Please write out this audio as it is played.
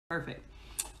Perfect.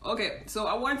 Okay, so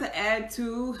I wanted to add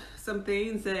to some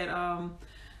things that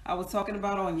I was talking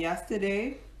about on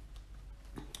yesterday.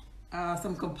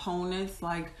 Some components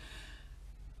like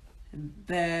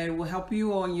that will help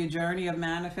you on your journey of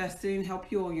manifesting, help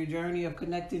you on your journey of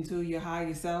connecting to your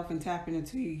higher self and tapping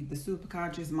into the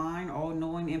superconscious mind,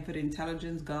 all-knowing, infinite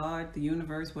intelligence, God, the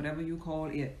universe, whatever you call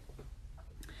it.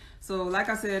 So like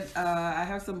I said, I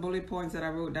have some bullet points that I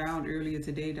wrote down earlier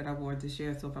today that I wanted to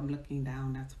share. So if I'm looking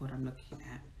down, that's what I'm looking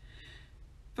at.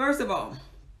 First of all,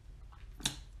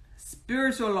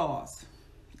 spiritual laws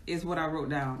is what I wrote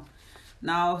down.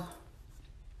 Now,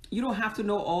 you don't have to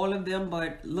know all of them,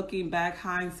 but looking back,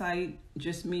 hindsight,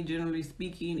 just me generally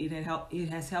speaking, it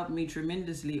has helped me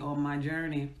tremendously on my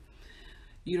journey.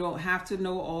 You don't have to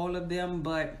know all of them,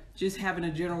 but just having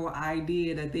a general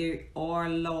idea that there are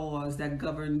laws that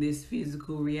govern this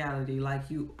physical reality. Like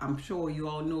I'm sure you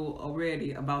all know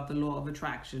already about the law of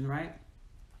attraction, right?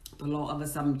 The law of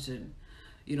assumption,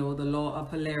 the law of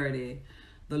polarity,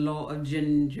 the law of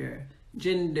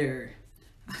gender.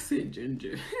 I said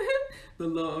ginger. The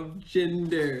law of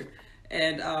gender,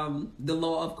 and the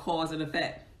law of cause and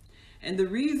effect. And the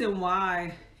reason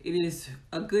why it is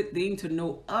a good thing to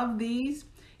know of these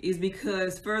is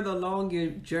because further along your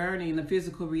journey in the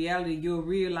physical reality, you'll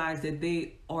realize that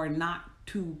they are not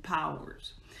two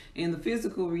powers. In the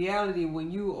physical reality,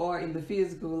 when you are in the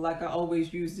physical, like I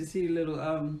always use this here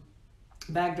little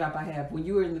backdrop I have, when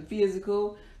you are in the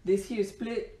physical, this here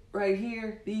split right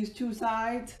here, these two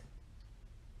sides,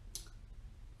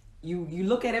 you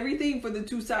look at everything for the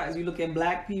two sides. You look at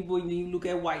black people, and you look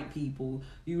at white people.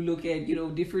 You look at,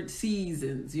 different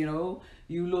seasons, You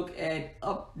look at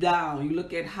up, down. You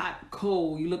look at hot,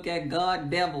 cold. You look at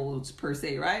God, devils, per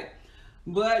se, right?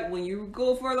 But when you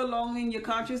go further along in your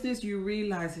consciousness, you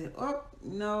realize that, oh,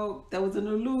 no, that was an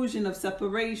illusion of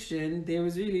separation. There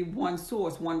is really one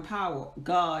source, one power.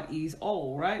 God is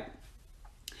all, right?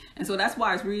 And so that's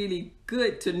why it's really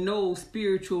good to know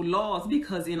spiritual laws,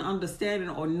 because in understanding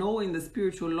or knowing the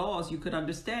spiritual laws, you could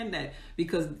understand that,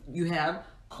 because you have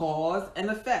cause and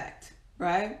effect,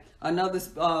 right? Another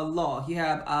law, you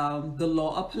have the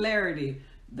law of polarity.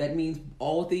 That means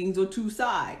all things are two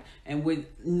sides. And with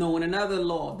knowing another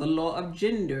law, the law of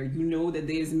gender, you know that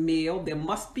there's male, there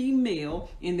must be male,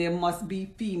 and there must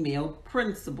be female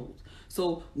principles.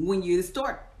 So when you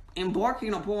start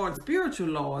embarking upon spiritual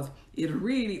laws, it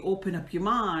really open up your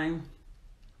mind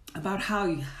about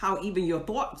how even your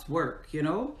thoughts work,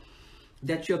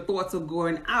 that your thoughts are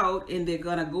going out and they're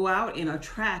gonna go out and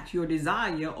attract your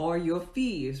desire or your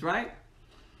fears, right?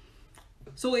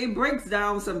 So it breaks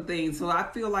down some things. So I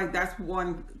feel like that's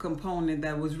one component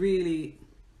that was really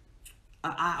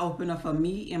an eye-opener for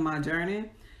me in my journey.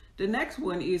 The next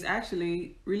one is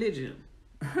actually religion.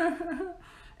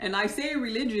 And I say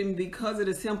religion because of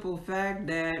the simple fact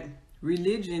that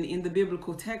religion in the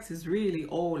biblical text is really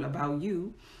all about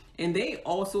you. And they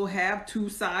also have two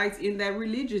sides in that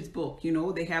religious book.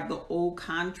 They have the old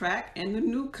contract and the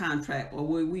new contract, or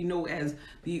what we know as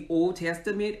the Old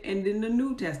Testament and then the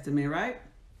New Testament, right?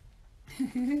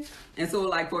 And so,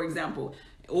 like, for example,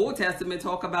 Old Testament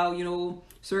talk about,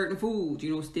 certain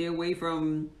foods, stay away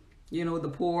from,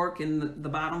 the pork and the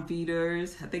bottom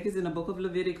feeders. I think it's in the book of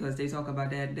Leviticus. They talk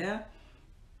about that there.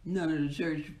 None of the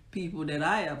church people that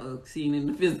I ever seen in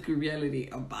the physical reality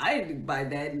abided by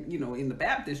that, in the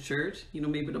Baptist church.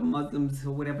 Maybe the Muslims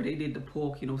or whatever, they did the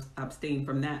pork, abstain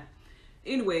from that.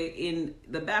 Anyway, in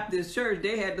the Baptist church,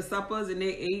 they had the suppers and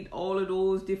they ate all of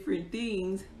those different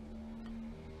things,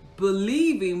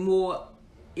 believing more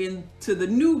into the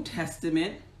New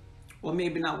Testament, or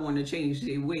maybe not wanting to change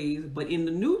their ways. But in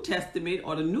the New Testament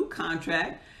or the new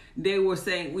contract, they were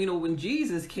saying, when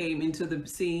Jesus came into the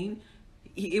scene,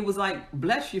 it was like,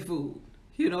 bless your food,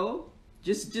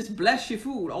 just bless your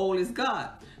food. All is God.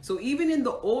 So even in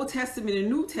the Old Testament and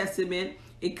New Testament,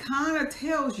 it kind of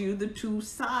tells you the two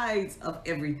sides of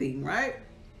everything, right?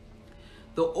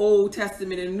 The Old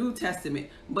Testament and New Testament.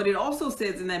 But it also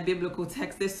says in that biblical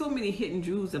text, there's so many hidden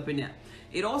Jews up in there.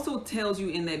 It also tells you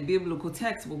in that biblical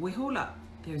text, well, wait, hold up.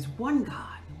 There's one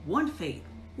God, one faith,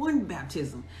 one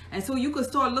baptism. And so you could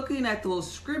start looking at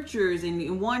those scriptures, and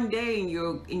in one day in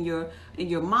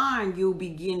your mind, you'll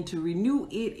begin to renew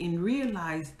it and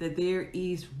realize that there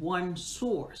is one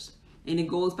source. And it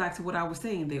goes back to what I was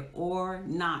saying. There are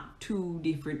not two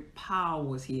different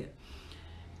powers here.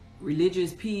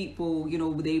 Religious people,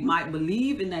 they might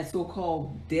believe in that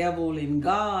so-called devil and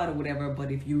God or whatever,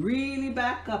 but if you really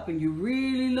back up and you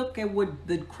really look at what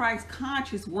the Christ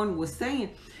conscious one was saying,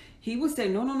 he was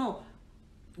saying, no.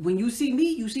 When you see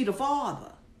me, you see the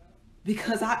Father.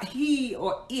 because he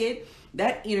or it,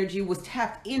 that energy was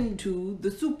tapped into the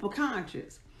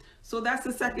superconscious. So that's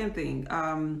the second thing.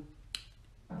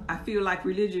 I feel like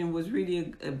religion was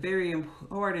really a very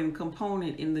important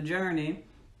component in the journey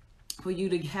for you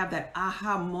to have that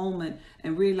aha moment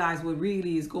and realize what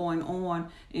really is going on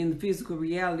in the physical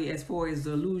reality as far as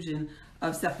the illusion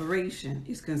of separation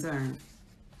is concerned.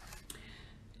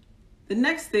 The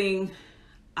next thing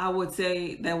I would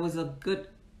say that was a good,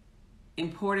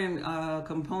 important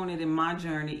component in my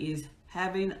journey is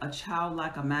having a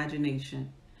childlike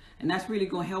imagination. And that's really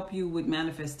going to help you with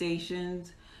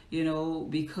manifestations,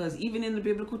 because even in the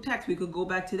biblical text, we could go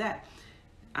back to that.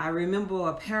 I remember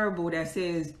a parable that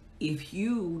says, if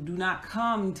you do not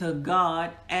come to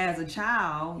God as a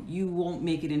child, you won't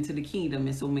make it into the kingdom,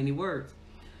 in so many words.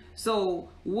 So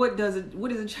what is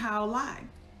a child like?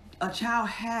 A child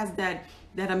has that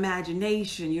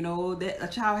imagination, that a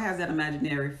child has that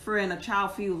imaginary friend. A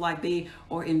child feels like they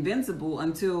are invincible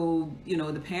until,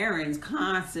 the parents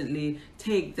constantly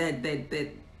take that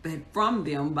from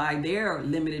them by their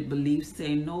limited beliefs,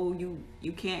 saying, no,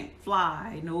 you can't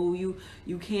fly, no, you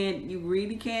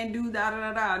really can't do da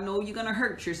da da da, no, you're gonna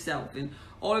hurt yourself. And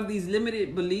all of these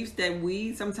limited beliefs that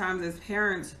we sometimes as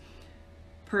parents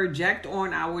project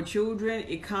on our children,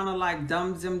 it kind of like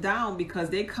dumbs them down, because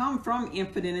they come from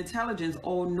infinite intelligence,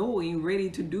 all knowing, ready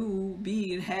to do,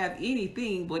 be, and have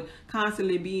anything, but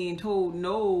constantly being told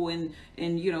no and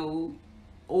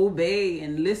obey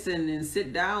and listen and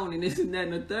sit down and this and that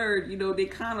and the third. They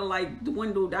kind of like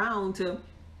dwindle down to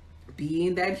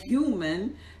being that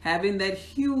human, having that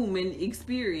human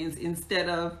experience, instead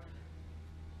of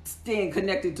staying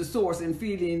connected to source and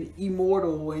feeling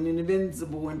immortal and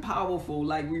invincible and powerful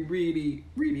like we really,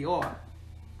 really are.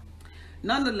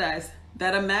 Nonetheless,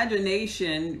 that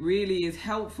imagination really is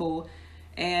helpful.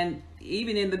 And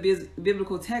even in the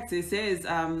biblical text, it says,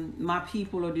 my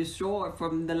people are destroyed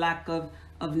from the lack of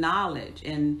knowledge,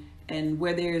 and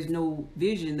where there is no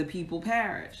vision, the people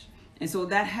perish. And so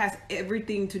that has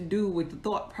everything to do with the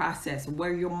thought process,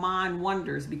 where your mind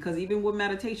wanders. Because even with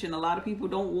meditation, a lot of people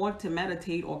don't want to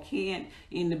meditate or can't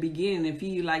in the beginning and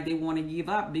feel like they want to give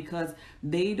up because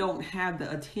they don't have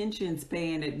the attention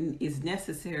span that is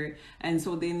necessary. And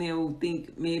so then they'll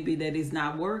think maybe that it's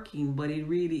not working, but it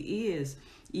really is.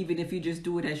 Even if you just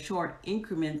do it as short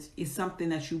increments, it's something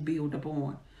that you build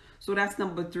upon. So that's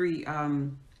number 3,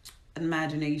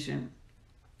 imagination.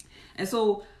 And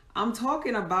so I'm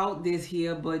talking about this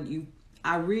here, but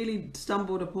I really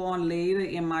stumbled upon later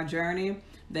in my journey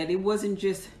that it wasn't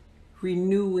just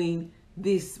renewing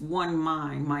this one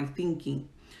mind, my thinking.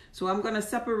 So I'm going to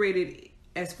separate it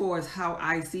as far as how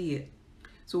I see it.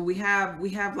 So we have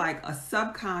like a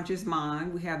subconscious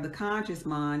mind, we have the conscious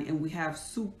mind, and we have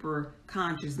super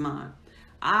conscious mind.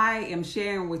 I am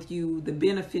sharing with you the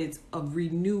benefits of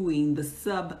renewing the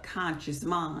subconscious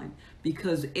mind,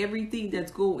 because everything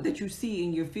that you see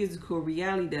in your physical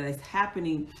reality that is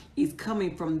happening is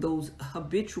coming from those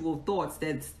habitual thoughts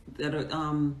that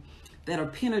are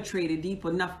penetrated deep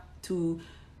enough to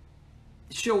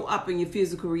show up in your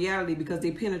physical reality, because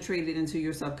they penetrated into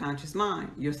your subconscious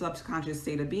mind, your subconscious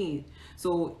state of being.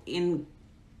 So in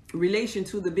relation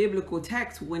to the biblical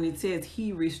text, when it says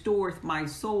he restoreth my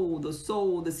soul,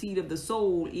 the seed of the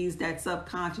soul is that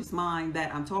subconscious mind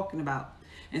that I'm talking about.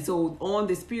 And so on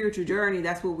the spiritual journey,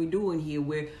 that's what we're doing here.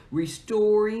 We're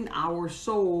restoring our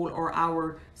soul, or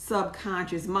our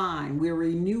subconscious mind. We're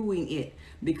renewing it,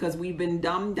 because we've been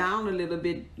dumbed down a little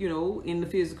bit, in the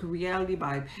physical reality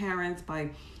by parents,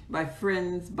 by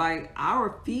friends, by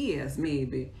our fears,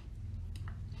 maybe,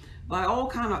 by all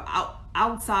kind of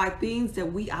outside things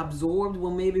that we absorbed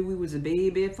when maybe we was a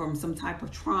baby from some type of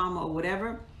trauma or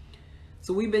whatever.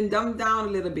 So we've been dumbed down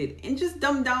a little bit, and just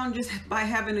dumbed down just by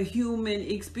having a human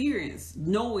experience,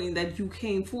 knowing that you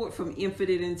came forth from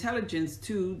infinite intelligence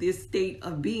to this state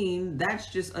of being.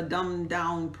 That's just a dumbed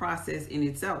down process in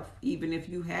itself, even if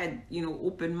you had,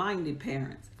 open-minded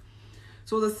parents.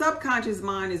 So the subconscious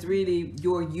mind is really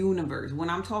your universe. When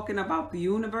I'm talking about the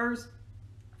universe,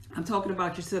 I'm talking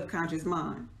about your subconscious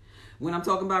mind. When I'm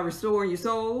talking about restoring your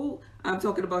soul, I'm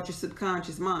talking about your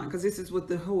subconscious mind, because this is what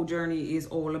the whole journey is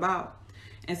all about.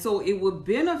 And so it would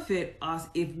benefit us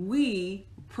if we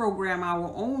program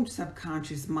our own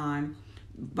subconscious mind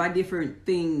by different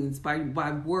things, by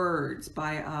words,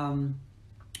 by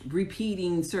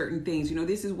repeating certain things.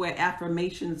 This is where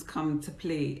affirmations come to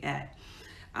play at.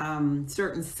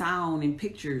 Certain sound and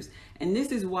pictures. And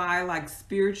this is why, like,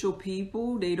 spiritual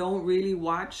people, they don't really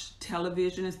watch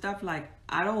television and stuff. Like,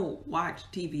 I don't watch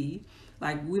TV.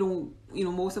 Like, we don't,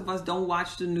 most of us don't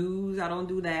watch the news. I don't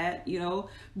do that,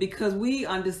 because we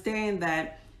understand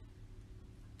that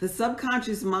The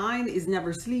subconscious mind is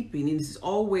never sleeping. It's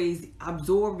always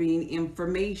absorbing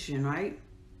information, right?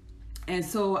 And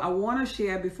so I want to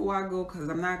share before I go, because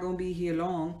I'm not going to be here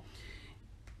long,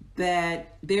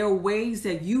 that there are ways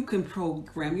that you can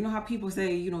program. You know how people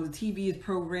say, you know, the TV is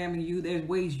programming you. There's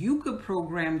ways you could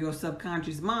program your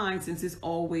subconscious mind, since it's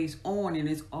always on and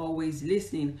it's always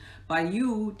listening, by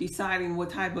you deciding what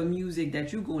type of music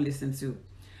that you're going to listen to,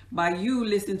 by you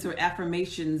listening to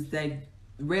affirmations that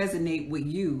resonate with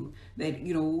you, that,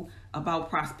 you know, about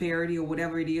prosperity or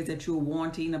whatever it is that you're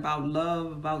wanting, about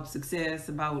love, about success,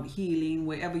 about healing,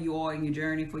 wherever you are in your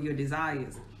journey for your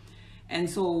desires. And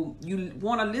so you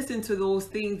want to listen to those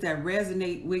things that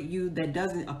resonate with you, that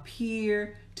doesn't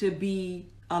appear to be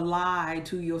a lie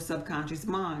to your subconscious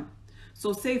mind.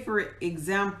 So say, for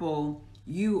example,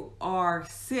 you are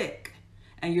sick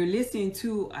and you're listening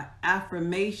to an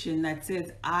affirmation that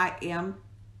says, I am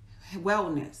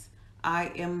wellness,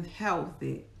 I am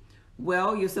healthy.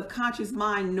 Well, your subconscious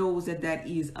mind knows that that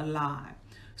is a lie.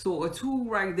 So a tool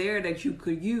right there that you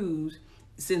could use,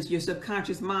 since your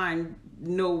subconscious mind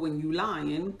know when you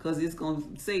lying, because it's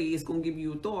going to say, it's going to give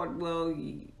you a thought, well,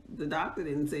 the doctor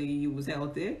didn't say you was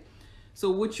healthy. So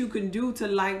what you can do to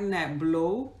lighten that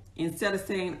blow, instead of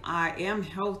saying I am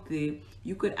healthy,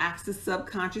 you could ask the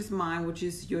subconscious mind, which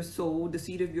is your soul, the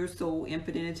seat of your soul,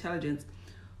 infinite intelligence,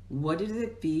 what does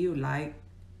it feel like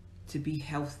to be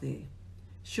healthy?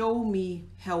 Show me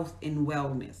health and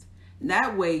wellness.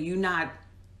 That way you're not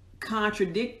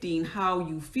contradicting how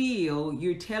you feel.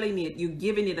 You're telling it, you're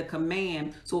giving it a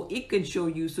command so it can show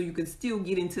you, so you can still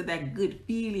get into that good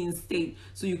feeling state,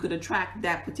 so you could attract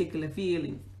that particular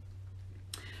feeling.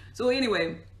 So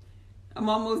anyway, I'm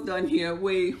almost done here.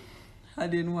 Wait, I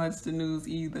didn't watch the news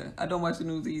either. I don't watch the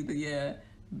news either. Yeah,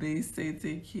 they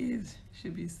say kids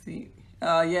should be seen.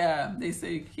 Yeah, they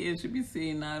say kids should be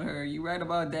seen, not heard. You right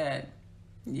about that.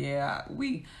 Yeah,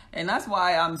 and that's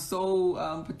why I'm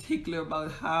so particular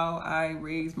about how I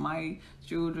raise my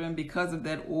children, because of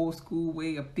that old school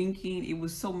way of thinking. It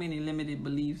was so many limited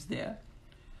beliefs there.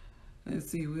 Let's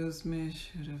see, Will Smith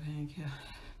should have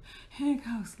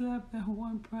Hancock slapped that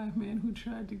one pride man who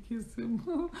tried to kiss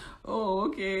him. Oh,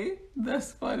 okay,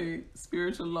 that's funny.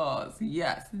 Spiritual laws,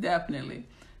 yes, definitely.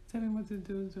 Tell him what to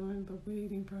do during the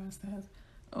waiting process.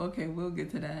 Okay, we'll get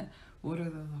to that. What are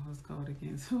the laws called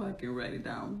again, so I can write it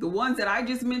down? The ones that I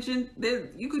just mentioned,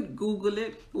 you could Google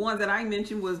it. The ones that I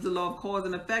mentioned was the law of cause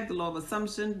and effect, the law of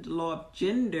assumption, the law of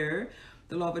gender,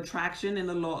 the law of attraction, and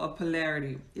the law of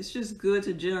polarity. It's just good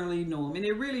to generally know them, and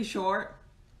they're really short.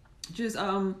 Just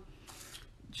Google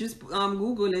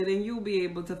it, and you'll be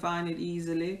able to find it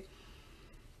easily.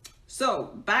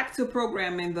 So back to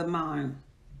programming the mind.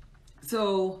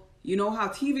 So you know how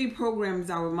TV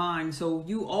programs our mind. So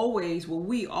we always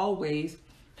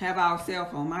have our cell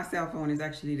phone. My cell phone is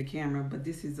actually the camera, but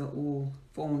this is an old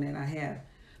phone that I have.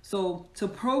 So to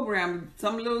program,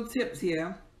 some little tips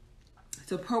here,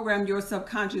 to program your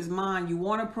subconscious mind, you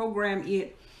want to program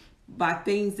it by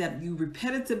things that you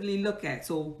repetitively look at.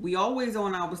 So we always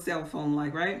on our cell phone,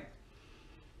 like, right?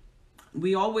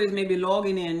 We always maybe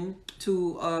logging in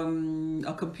to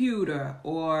a computer,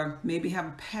 or maybe have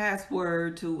a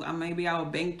password to maybe our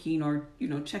banking, or, you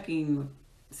know, checking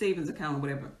savings account or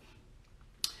whatever.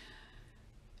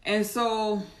 And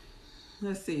so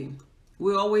let's see,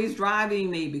 we're always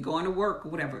driving, maybe going to work or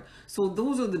whatever. So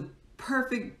those are the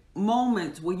perfect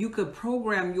moments where you could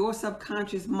program your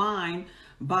subconscious mind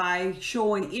by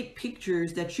showing it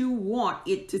pictures that you want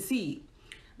it to see.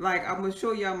 Like, I'm going to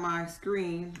show y'all my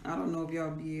screen. I don't know if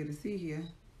y'all be able to see here.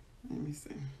 Let me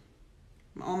see.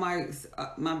 On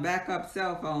my backup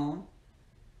cell phone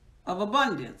of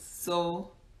abundance.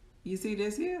 So, you see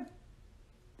this here?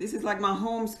 This is like my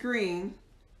home screen.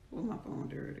 Oh, my phone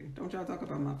dirty. Don't y'all talk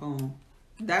about my phone.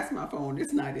 That's my phone.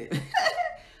 It's not it.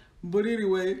 But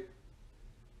anyway,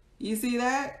 you see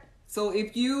that? So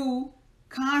if you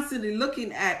constantly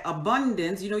looking at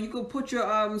abundance, you know, you could put your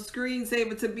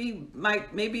screensaver to be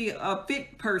like maybe a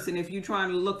fit person if you're trying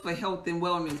to look for health and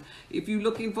wellness. If you're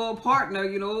looking for a partner,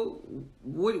 you know,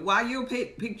 why your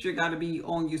picture got to be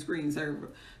on your screensaver?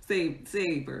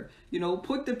 Saver, you know,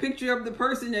 put the picture of the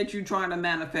person that you're trying to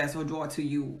manifest or draw to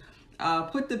you.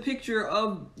 Put the picture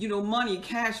of, you know, money,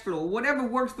 cash flow, whatever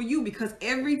works for you, because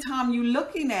every time you're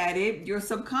looking at it, your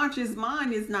subconscious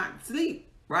mind is not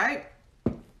asleep, right?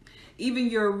 Even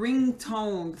your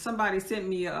ringtone. Somebody sent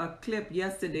me a clip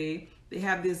yesterday. They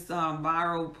have this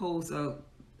viral post of,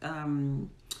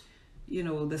 you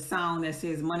know, the sound that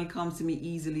says, money comes to me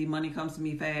easily, money comes to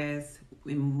me fast.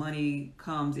 When money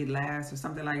comes, it lasts, or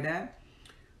something like that.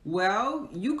 Well,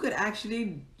 you could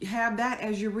actually have that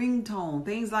as your ringtone,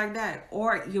 things like that.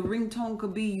 Or your ringtone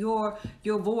could be your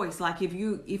voice. Like if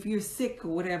you're sick or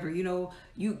whatever, you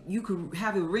could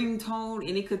have a ringtone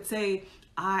and it could say,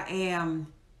 I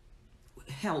am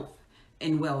health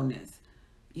and wellness.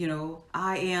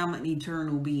 I am an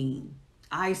eternal being.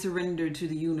 I surrender to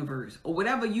the universe, or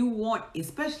whatever you want,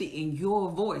 especially in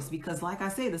your voice, because like I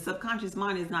say, the subconscious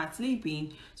mind is not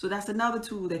sleeping. So that's another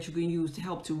tool that you can use to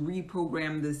help to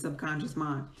reprogram the subconscious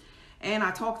mind. And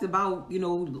I talked about,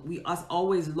 us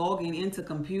always logging into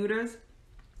computers.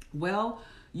 Well,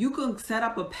 you can set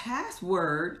up a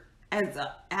password as an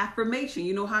affirmation.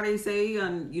 You know how they say,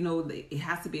 it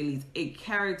has to be at least 8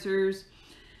 characters.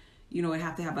 It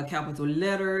have to have a capital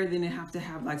letter, then it have to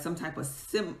have like some type of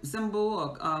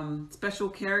symbol or special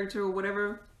character or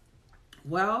whatever.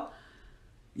 Well,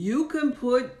 you can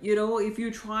put, if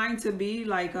you're trying to be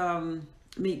like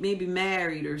maybe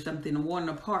married or something, and wanting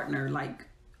a partner, like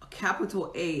a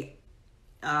capital a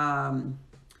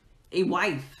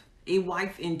wife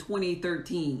in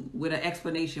 2013 with an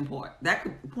explanation point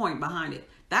behind it.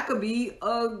 That could be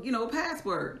a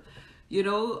password.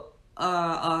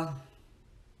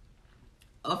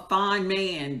 A fine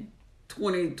man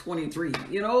 2023,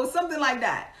 something like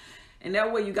that. And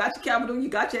that way you got your capital, you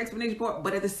got your explanation point,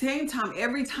 but at the same time,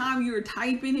 every time you're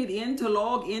typing it in to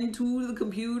log into the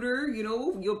computer,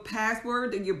 your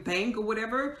password and your bank or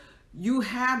whatever, you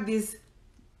have this,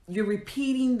 you're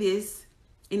repeating this,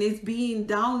 and it's being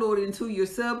downloaded into your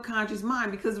subconscious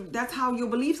mind, because that's how your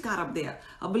beliefs got up there.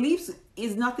 A belief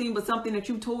is nothing but something that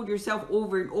you told yourself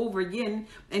over and over again.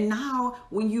 And now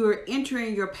when you're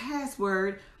entering your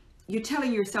password, you're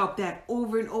telling yourself that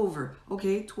over and over.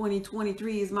 Okay,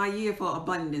 2023 is my year for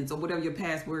abundance, or whatever your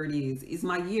password is. It's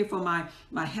my year for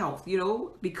my health,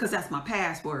 because that's my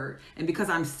password. And because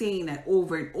I'm saying that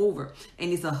over and over.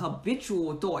 And it's a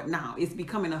habitual thought now. It's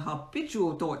becoming a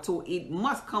habitual thought. So it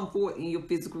must come forth in your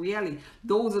physical reality.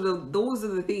 Those are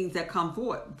the things that come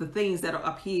forth. The things that are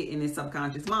up here in the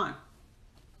subconscious mind.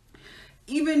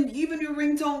 Even your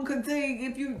ringtone could say,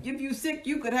 if you're sick,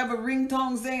 you could have a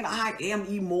ringtone saying, I am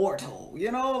immortal,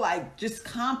 like just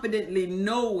confidently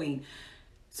knowing.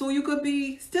 So you could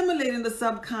be stimulating the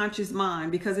subconscious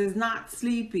mind, because it's not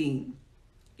sleeping.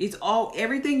 It's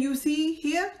everything you see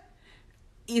here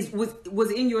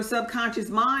was in your subconscious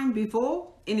mind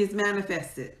before, and is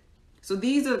manifested. So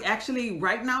these are actually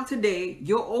right now today,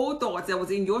 your old thoughts that was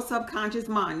in your subconscious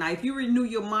mind. Now, if you renew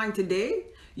your mind today,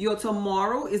 your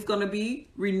tomorrow is going to be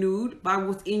renewed by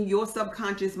what's in your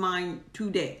subconscious mind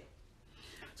today.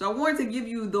 So I wanted to give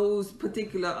you those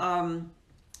particular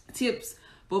tips,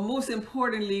 but most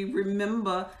importantly,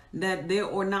 remember that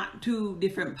there are not two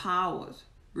different powers.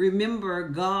 Remember,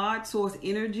 God, source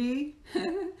energy,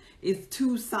 is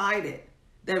two-sided.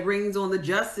 That reigns on the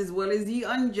just as well as the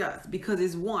unjust, because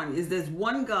it's one. There's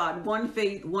one God, one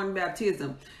faith, one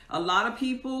baptism. A lot of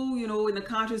people, in the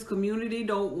conscious community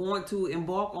don't want to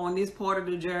embark on this part of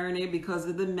the journey because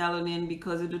of the melanin,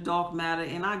 because of the dark matter.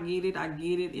 And I get it.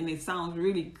 And it sounds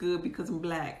really good because I'm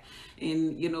black.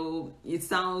 And, it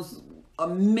sounds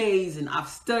amazing. I've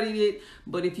studied it.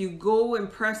 But if you go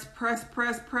and press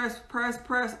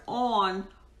on,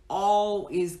 all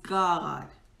is God.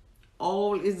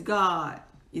 All is God.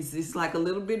 It's like a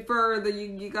little bit further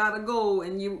you gotta go,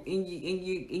 and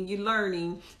you're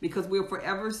learning, because we're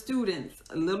forever students.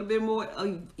 A little bit more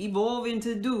evolving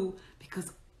to do,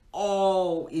 because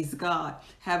all is God.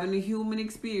 Having a human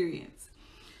experience.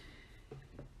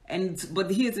 But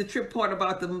here's the trick part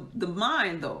about the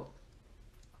mind, though.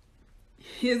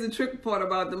 Here's the trick part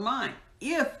about the mind.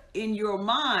 If in your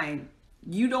mind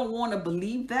you don't want to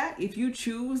believe that, if you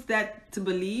choose to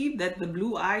believe that the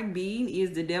blue-eyed being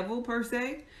is the devil per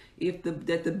se,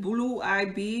 that the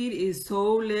blue-eyed being is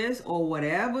soulless, or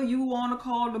whatever you want to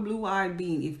call the blue-eyed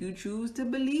being, if you choose to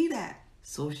believe that,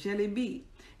 so shall it be.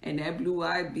 And that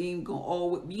blue-eyed being gonna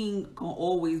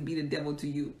always be the devil to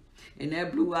you. And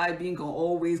that blue-eyed being gonna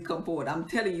always come forward. I'm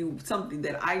telling you something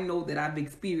that I know that I've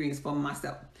experienced for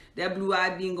myself. That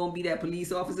blue-eyed being gonna be that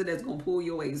police officer that's gonna pull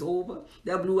your ass over.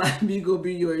 That blue-eyed being gonna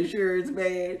be your insurance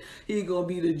man. He gonna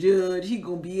be the judge. He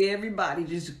gonna be everybody,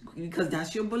 just because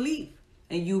that's your belief.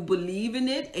 And you believe in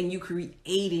it, and you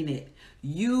creating it.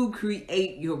 You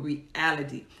create your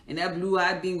reality. And that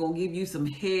blue-eyed being gonna give you some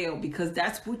hell, because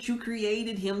that's what you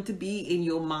created him to be in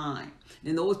your mind.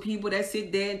 And those people that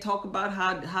sit there and talk about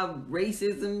how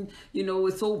racism,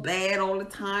 is so bad all the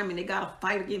time, and they gotta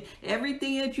fight against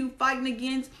everything that you fighting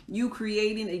against, you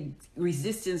creating a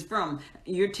resistance from.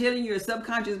 You're telling your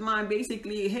subconscious mind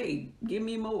basically, hey, give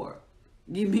me more.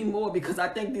 Give me more, because I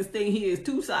think this thing here is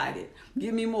two-sided.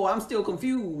 Give me more. I'm still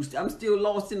confused. I'm still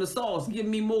lost in the sauce. Give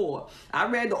me more. I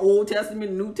read the Old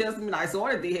Testament, New Testament. I saw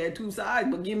that they had two sides,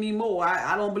 but give me more.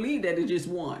 I don't believe that it's just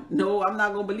one. No, I'm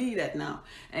not going to believe that now.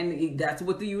 And that's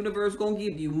what the universe going to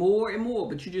give you, more and more,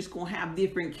 but you're just going to have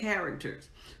different characters.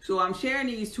 So I'm sharing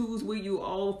these tools with you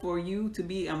all for you to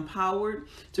be empowered,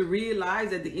 to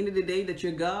realize at the end of the day that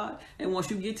you're God. And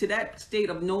once you get to that state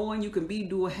of knowing you can be,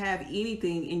 do, or have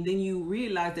anything, and then you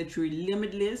realize that you're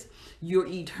limitless, you're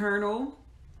eternal,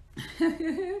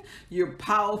 you're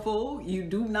powerful, you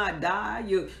do not die,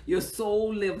 your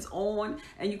soul lives on,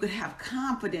 and you could have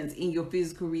confidence in your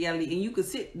physical reality, and you could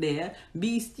sit there,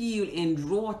 be still, and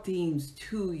draw things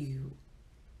to you.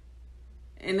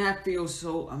 And that feels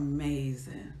so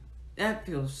amazing. That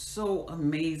feels so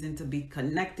amazing to be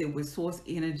connected with source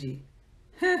energy.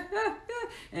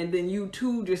 And then you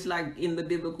too, just like in the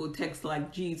biblical text,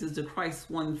 like Jesus the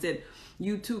Christ one said,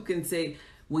 you too can say,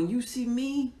 when you see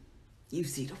me, you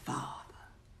see the Father.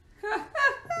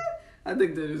 I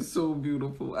think that is so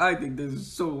beautiful. I think that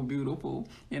is so beautiful.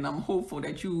 And I'm hopeful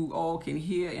that you all can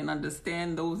hear and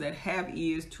understand, those that have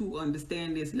ears to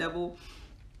understand this level.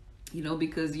 You know,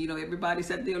 because, you know, everybody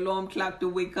set their alarm clock to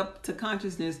wake up to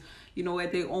consciousness, you know,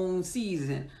 at their own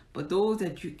season. But those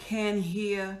that you can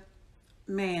hear,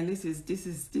 man, this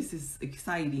is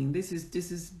exciting. This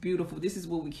is beautiful. This is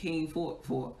what we came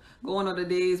for. Going on the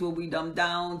days where we dumb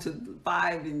down to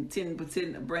 5 and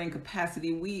 10% of brain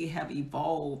capacity, we have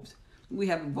evolved. We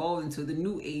have evolved into the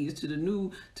new age, to the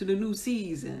new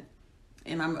season.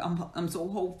 And I'm so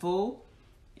hopeful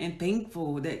and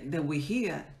thankful that we're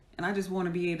here. And I just want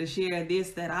to be able to share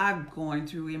this that I've gone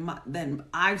through and that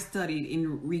I've studied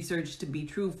and researched to be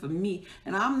true for me.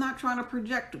 And I'm not trying to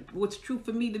project what's true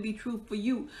for me to be true for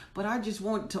you, but I just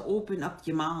want to open up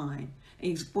your mind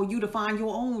and for you to find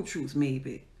your own truth.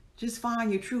 Maybe just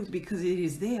find your truth, because it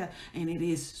is there, and it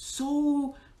is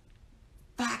so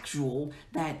factual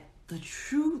that the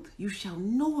truth, you shall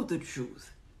know the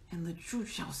truth, and the truth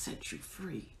shall set you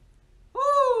free.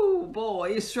 Oh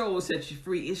boy, it sure sets you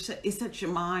free. It sets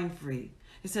your mind free.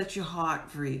 It sets your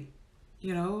heart free,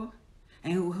 you know.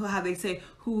 And how they say,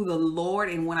 who the Lord,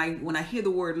 and when I hear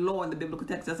the word law in the biblical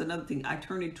text, that's another thing. I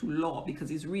turn it to law, because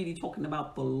he's really talking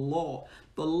about the law.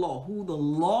 The law. Who the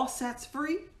law sets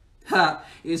free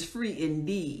is free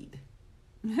indeed.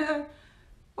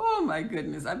 Oh my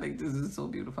goodness, I think this is so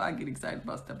beautiful. I get excited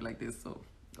about stuff like this. So,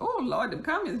 oh Lord, the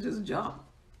comments just jump.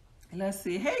 Let's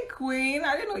see. Hey, Queen.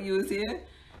 I didn't know you was here.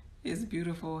 It's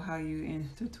beautiful how you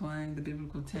intertwine the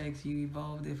biblical text. You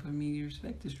evolved it for me to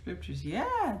respect the scriptures.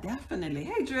 Yeah, definitely.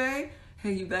 Hey, Dre.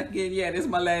 Hey, you back again? Yeah, this is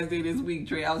my last day this week,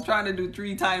 Dre. I was trying to do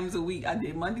 3 times a week. I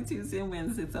did Monday, Tuesday, and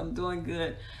Wednesday, so I'm doing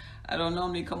good. I don't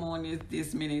normally come on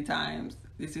this many times.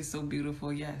 This is so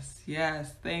beautiful. Yes.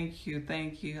 Thank you.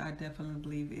 I definitely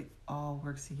believe it all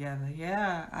works together.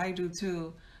 Yeah, I do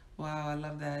too. Wow, I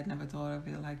love that. Never thought of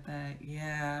it like that.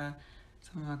 Yeah.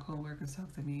 Some of my co-workers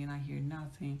talk to me and I hear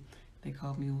nothing. They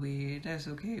call me weird. That's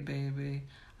okay, baby.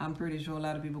 I'm pretty sure a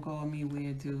lot of people call me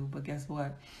weird too. But guess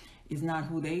what? It's not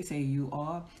who they say you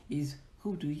are. It's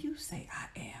who do you say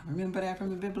I am? Remember that from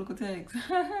the biblical text?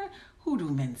 Who do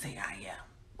men say I am?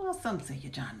 Well, some say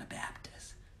you're John the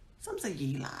Baptist. Some say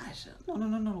you're Elijah.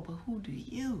 No. But who do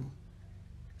you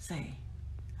say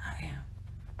I am?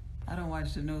 I don't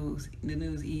watch the news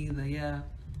either.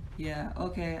 Yeah.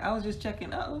 Okay. I was just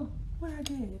checking. What I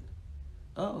did?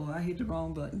 I hit the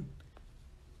wrong button.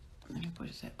 Let me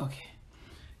push that. Okay.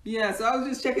 Yeah. So I was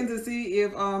just checking to see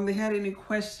if they had any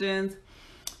questions,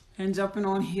 and jumping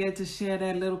on here to share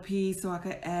that little piece so I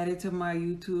could add it to my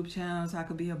YouTube channel, so I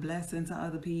could be a blessing to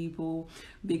other people.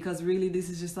 Because really, this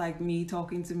is just like me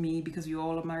talking to me, because you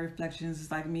all of my reflections. It's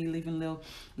like me leaving little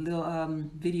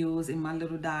videos in my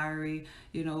little diary,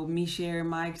 you know, me sharing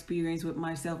my experience with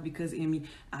myself. Because in me,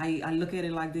 I look at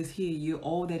it like this here: you're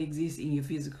all that exists in your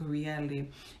physical reality.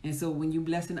 And so when you're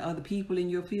blessing other people in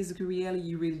your physical reality,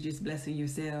 you're really just blessing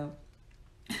yourself.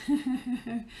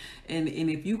 and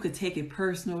if you could take it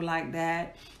personal like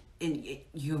that, and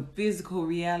your physical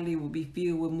reality will be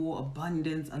filled with more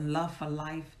abundance and love for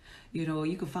life. You know,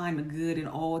 you can find the good in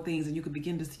all things, and you can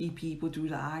begin to see people through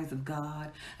the eyes of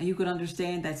God, and you can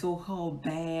understand that so-called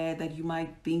bad that you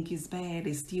might think is bad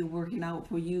is still working out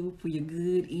for you, for your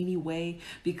good anyway.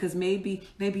 Because maybe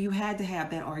you had to have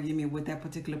that argument with that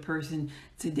particular person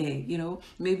today. You know,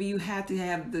 maybe you had to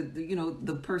have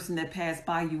the person that passed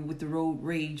by you with the road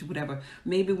rage, whatever.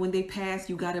 Maybe when they passed,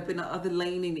 you got up in the other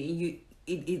lane and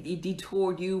it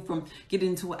detoured you from getting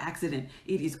into an accident.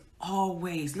 It is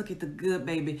always, look at the good,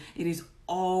 baby. It is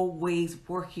always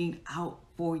working out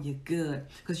for your good.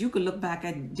 Because you could look back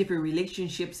at different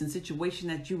relationships and situations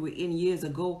that you were in years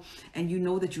ago, and you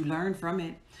know that you learned from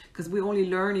it. Because we're only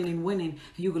learning and winning.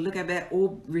 You could look at that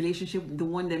old relationship, the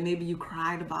one that maybe you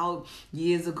cried about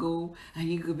years ago, and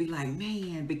you could be like,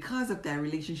 man, because of that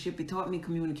relationship, it taught me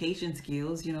communication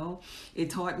skills, you know. It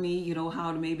taught me, you know,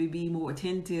 how to maybe be more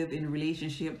attentive in a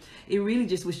relationship. It really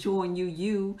just was showing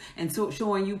you, and so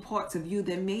showing you parts of you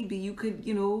that maybe you could,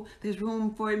 you know, there's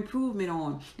room for improvement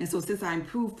on. And so since I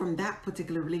improved from that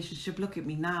particular relationship, look at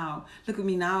me now. Look at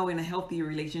me now in a healthier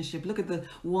relationship. Look at the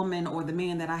woman or the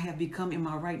man that I have become in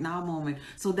my right now moment.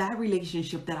 So that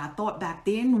relationship that I thought back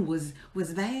then was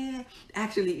bad,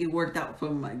 actually it worked out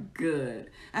for my good.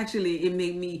 Actually, it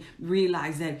made me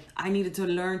realize that I needed to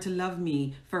learn to love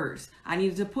me first. I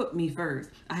needed to put me first.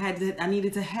 I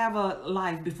needed to have a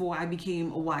life before I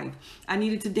became a wife. I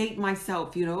needed to date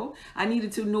myself, you know. I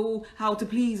needed to know how to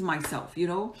please myself, you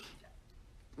know.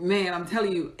 Man, I'm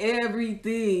telling you,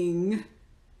 everything,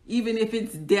 even if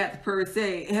it's death per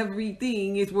se,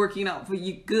 everything is working out for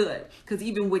you good. Because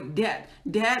even with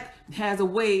death has a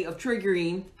way of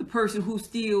triggering the person who's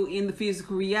still in the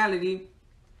physical reality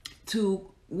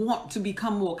to want to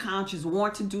become more conscious,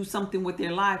 want to do something with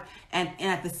their life, and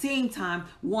at the same time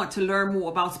want to learn more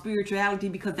about spirituality,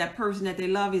 because that person that they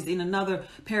love is in another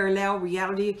parallel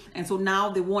reality. And so now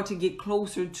they want to get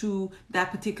closer to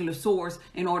that particular source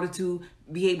in order to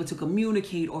be able to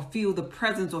communicate or feel the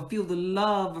presence or feel the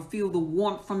love or feel the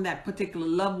warmth from that particular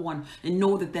loved one, and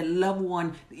know that that loved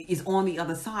one is on the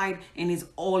other side and is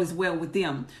all is well with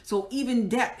them. So even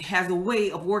death has a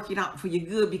way of working out for your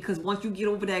good, because once you get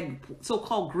over that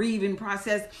so-called grieving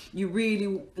process, you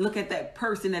really look at that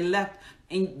person that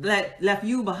left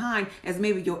you behind as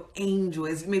maybe your angel,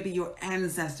 as maybe your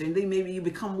ancestor, and then maybe you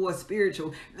become more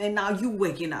spiritual, and now you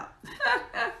waking up.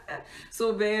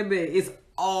 So baby, it's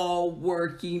all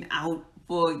working out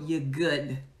for your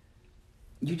good.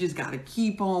 You just got to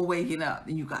keep on waking up,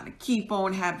 and you got to keep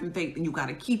on having faith, and you got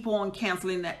to keep on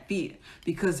canceling that fear,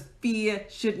 because fear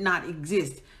should not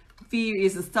exist. Fear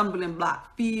is a stumbling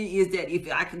block. Fear is that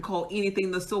if I can call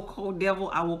anything the so-called devil,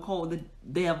 I will call the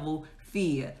devil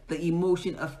fear, the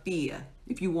emotion of fear.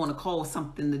 If you want to call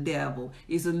something the devil,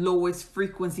 it's the lowest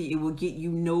frequency. It will get you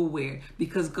nowhere,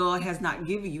 because God has not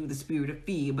given you the spirit of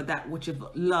fear, but that which of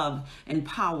love and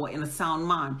power and a sound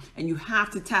mind. And you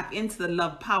have to tap into the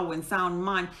love, power, and sound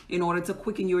mind in order to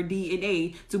quicken your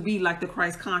DNA to be like the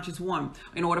Christ conscious one,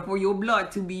 in order for your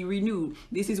blood to be renewed.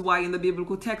 This is why in the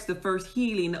biblical text, the first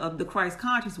healing of the Christ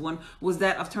conscious one was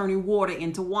that of turning water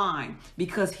into wine,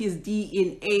 because his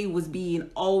DNA was being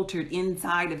altered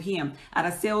inside of him at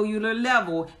a cellular level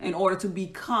in order to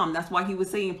become. That's why he was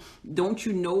saying, don't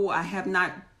you know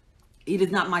it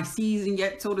is not my season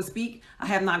yet, so to speak. I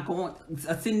have not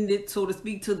ascended, so to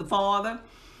speak, to the Father,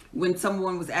 when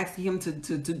someone was asking him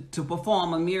to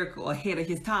perform a miracle ahead of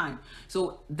his time.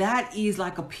 So that is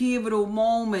like a pivotal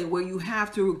moment where you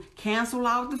have to cancel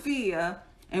out the fear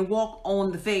and walk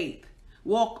on the faith,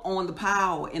 walk on the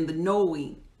power and the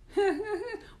knowing.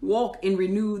 Walk and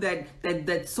renew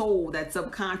that soul, that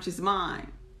subconscious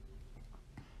mind.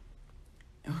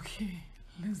 Okay,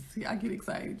 let's see. I get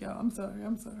excited, y'all. I'm sorry.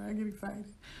 I get excited.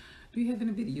 Do you have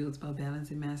any videos about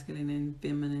balancing masculine and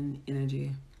feminine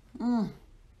energy? I might.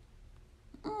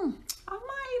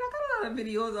 I got a lot of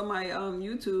videos on my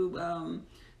YouTube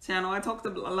channel. I talked a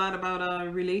lot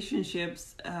about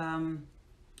relationships. I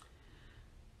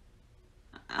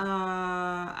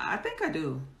think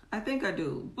I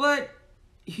do. But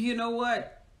you know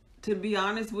what? To be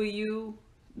honest with you,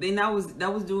 then that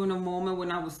was during a moment when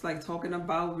I was like talking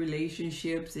about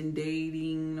relationships and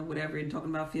dating or whatever, and talking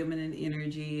about feminine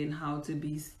energy and how to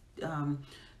be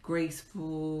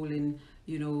graceful, and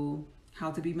you know,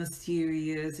 how to be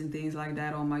mysterious and things like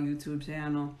that on my YouTube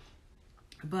channel.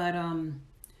 But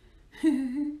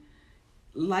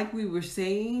like we were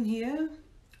saying here,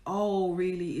 all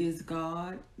really is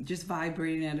God, just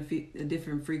vibrating at a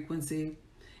different frequency.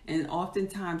 And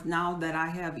oftentimes, now that I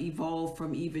have evolved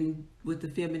from even with the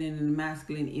feminine and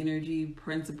masculine energy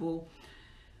principle,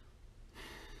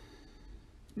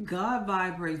 God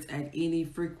vibrates at any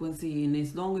frequency. And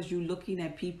as long as you're looking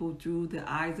at people through the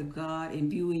eyes of God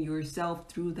and viewing yourself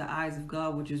through the eyes of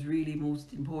God, which is really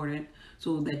most important,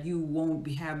 so that you won't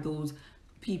have those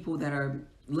people that are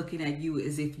looking at you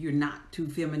as if you're not too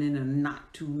feminine or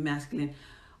not too masculine.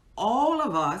 All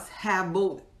of us have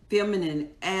both feminine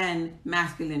and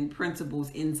masculine principles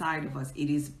inside of us. It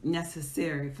is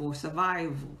necessary for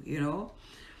survival, you know.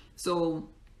 So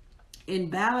in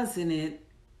balancing it,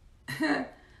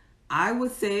 I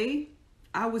would say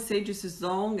just as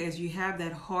long as you have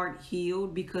that heart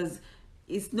healed, because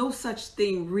it's no such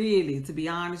thing really, to be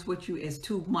honest with you, as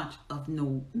too much of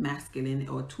no masculine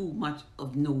or too much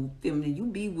of no feminine. You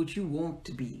be what you want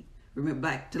to be. Remember,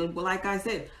 back to, like I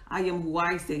said, I am who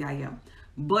I say I am.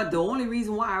 But the only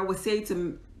reason why I would say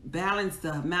to balance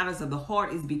the matters of the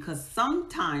heart is because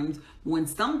sometimes when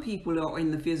some people are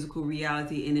in the physical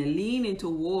reality and they're leaning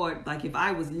toward, like if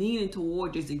I was leaning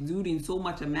toward just exuding so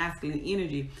much of masculine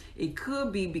energy, it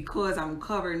could be because I'm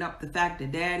covering up the fact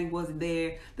that daddy wasn't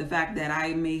there, the fact that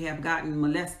I may have gotten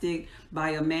molested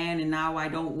by a man and now I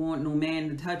don't want no man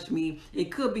to touch me.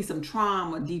 It could be some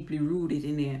trauma deeply rooted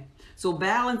in there. So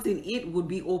balancing it would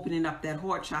be opening up that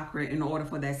heart chakra in order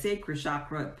for that sacral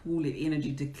chakra pool of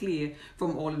energy to clear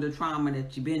from all of the trauma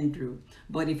that you've been through.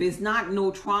 But if it's not no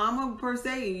trauma per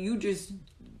se, you just,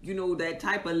 you know, that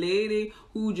type of lady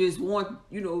who just want,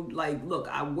 you know, like, look,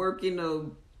 I work in a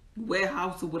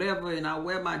warehouse or whatever and I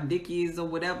wear my dickies or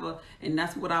whatever and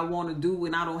that's what I want to do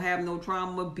and I don't have no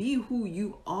trauma. Be who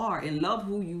you are and love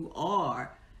who you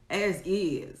are as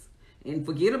is. And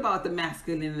forget about the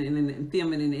masculine and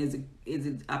feminine as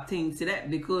it obtains to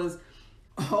that, because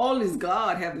all is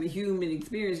God having a human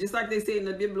experience. Just like they say in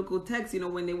the biblical text, you know,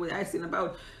 when they were asking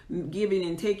about giving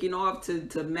and taking off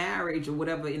to marriage or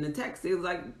whatever in the text, it was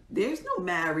like, there's no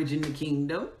marriage in the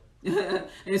kingdom.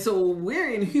 And so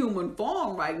we're in human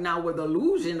form right now where the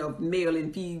illusion of male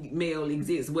and female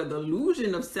exists, where the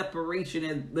illusion of separation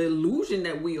and the illusion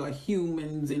that we are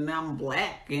humans and I'm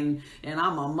black and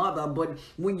I'm a mother. But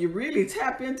when you really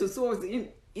tap into source,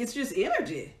 it's just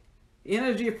energy,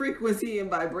 frequency,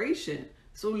 and vibration.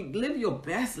 So live your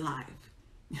best life.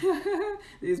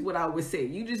 Is what I would say.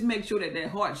 You just make sure that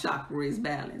heart chakra is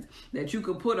balanced, that you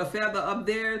could put a feather up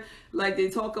there like they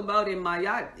talk about in my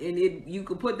yacht, and you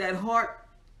could put that heart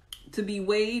to be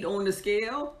weighed on the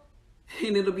scale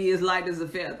and it'll be as light as a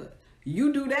feather.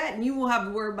 You do that and you won't have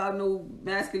to worry about no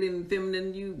masculine and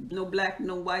feminine, no black,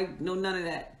 no white, no none of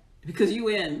that, because you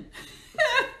in.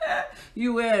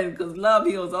 You in, because love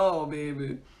heals all,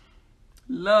 baby.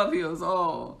 Love heals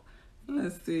all.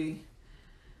 Let's see.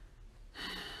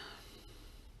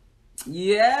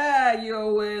 Yeah,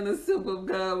 you're wearing the silk of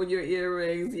God with your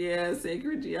earrings. Yeah,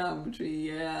 sacred geometry.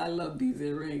 Yeah, I love these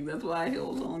earrings. That's why I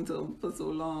held on to them for so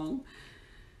long.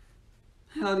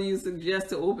 How do you suggest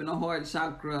to open a heart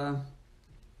chakra?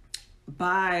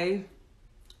 By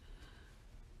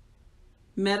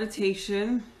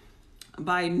meditation,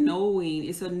 by knowing,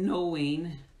 it's a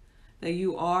knowing that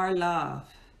you are love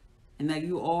and that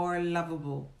you are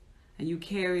lovable and you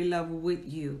carry love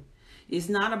with you. It's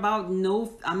not about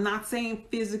I'm not saying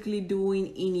physically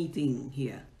doing anything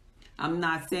here. I'm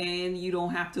not saying you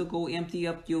don't have to go empty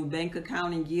up your bank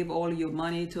account and give all of your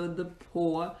money to the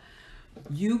poor.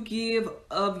 You give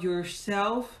of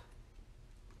yourself.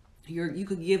 You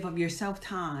could give of yourself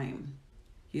time.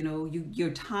 You know,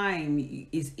 your time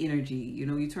is energy. You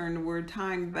know, you turn the word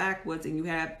time backwards and you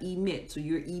have emit. So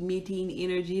you're emitting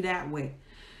energy that way.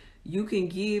 You can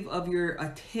give of your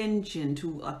attention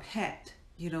to a pet.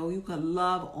 You know, you can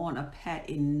love on a pet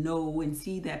and know and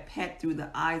see that pet through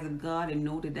the eyes of God and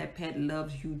know that that pet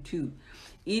loves you too.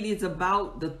 It is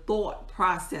about the thought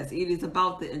process. It is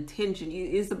about the intention.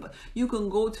 It is about, you can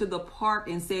go to the park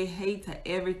and say hey to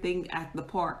everything at the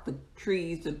park, the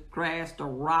trees, the grass, the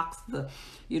rocks, the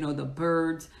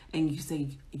birds, and you say,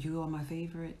 you are my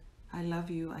favorite. I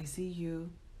love you. I see you.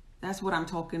 That's what I'm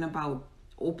talking about.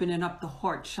 Opening up the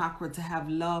heart chakra to have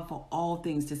love for all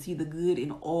things, to see the good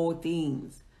in all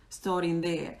things. Starting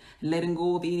there, letting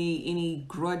go of any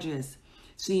grudges,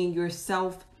 seeing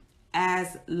yourself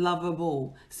as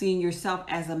lovable, seeing yourself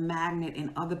as a magnet,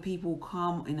 and other people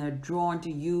come and are drawn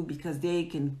to you because they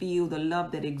can feel the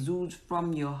love that exudes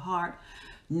from your heart.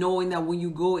 Knowing that when you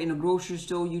go in a grocery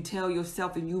store, you tell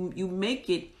yourself and you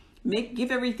give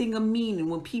everything a meaning.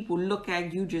 When people look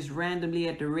at you just randomly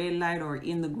at the red light or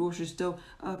in the grocery store,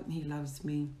 oh, he loves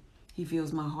me. He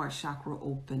feels my heart chakra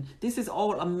open. This is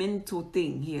all a mental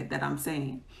thing here that I'm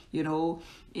saying, you know.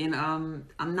 And I'm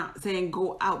not saying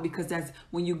go out, because that's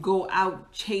when you go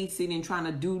out chasing and trying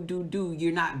to do,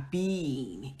 you're not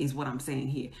being, is what I'm saying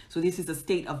here. So this is a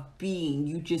state of being.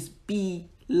 You just be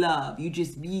love. You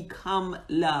just become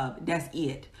love. That's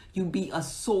it. You be a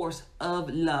source of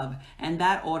love, and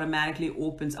that automatically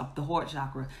opens up the heart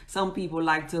chakra. Some people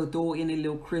like to throw in their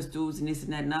little crystals and this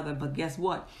and that and other, but guess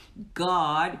what?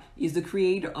 God is the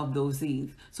creator of those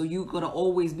things. So you're going to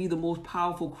always be the most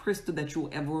powerful crystal that you'll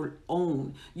ever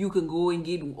own. You can go and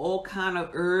get all kind of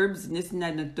herbs and this and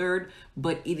that and the third,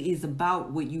 but it is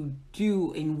about what you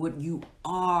do and what you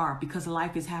are, because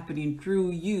life is happening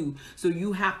through you. So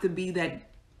you have to be that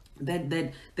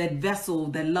that vessel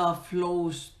that love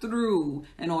flows through,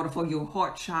 in order for your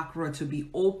heart chakra to be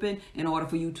open, in order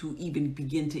for you to even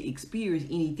begin to experience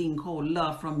anything called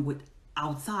love from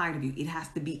outside of you. It has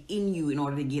to be in you in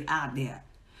order to get out there.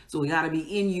 So it got to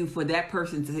be in you for that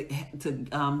person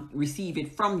to receive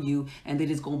it from you, and then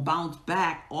it's going to bounce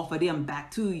back off of them back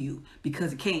to you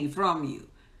because it came from you.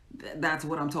 That's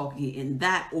what I'm talking, and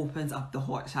that opens up the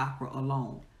heart chakra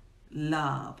alone.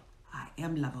 Love. I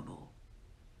am lovable.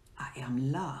 I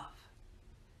am love.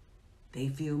 They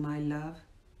feel my love.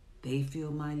 They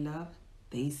feel my love.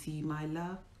 They see my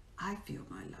love. I feel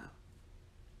my love.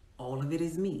 All of it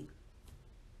is me.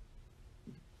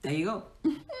 There you go.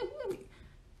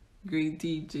 Great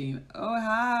teaching. Oh,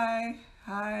 hi.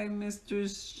 Hi, Mr.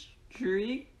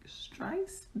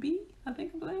 Strice B, I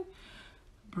think I'm playing.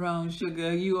 Brown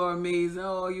sugar, you are amazing.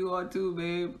 Oh, you are too,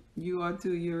 babe. You are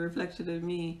too. You're a reflection of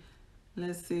me.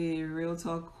 Let's see. Real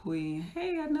Talk Queen.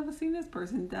 Hey, I've never seen this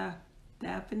person.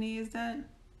 Daphne, is that?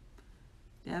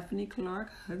 Daphne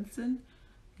Clark Hudson.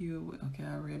 Okay,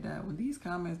 I read that one. These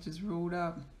comments just rolled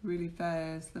up really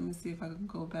fast. Let me see if I can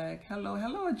go back.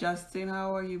 Hello, Justin.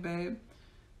 How are you, babe?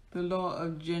 The law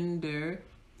of gender.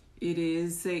 It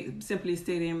is simply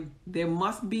stating there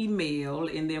must be male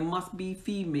and there must be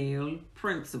female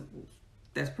principles.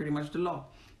 That's pretty much the law.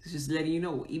 It's just letting you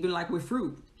know. Even like with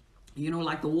fruit,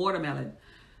 like the watermelon.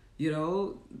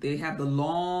 They have the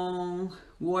long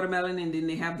watermelon and then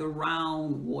they have the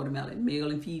round watermelon,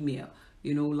 male and female.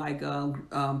 Like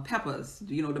peppers,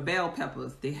 the bell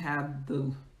peppers. They have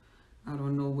I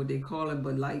don't know what they call it,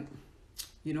 but like,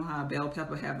 how a bell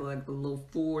pepper have like the little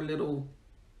 4 little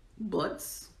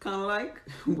butts, kind of like.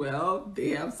 Well, they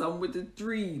have some with the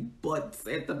 3 butts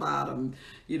at the bottom,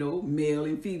 male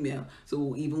and female.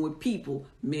 So even with people,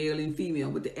 male and female.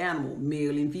 With the animal,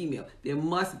 male and female.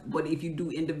 But if you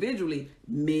do individually,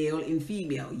 male and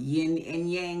female, yin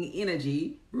and yang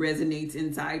energy resonates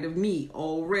inside of me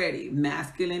already.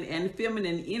 Masculine and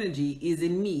feminine energy is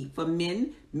in me. For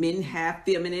men have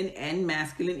feminine and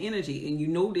masculine energy, and you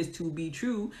know this to be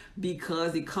true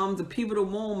because it comes a pivotal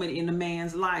moment in a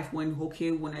man's life when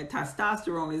that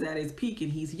testosterone is at its peak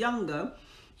and he's younger.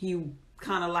 He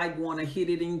kind of like want to hit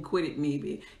it and quit it.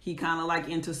 Maybe he kind of like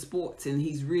into sports and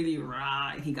he's really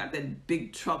he got that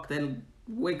big truck that'll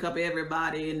wake up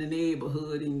everybody in the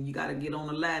neighborhood, and you got to get on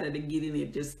a ladder to get in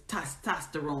it. Just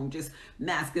testosterone, just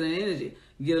masculine energy.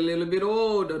 Get a little bit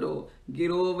older though,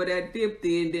 get over that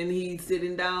 50, and then he's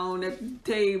sitting down at the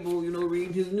table,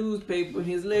 reading his newspaper,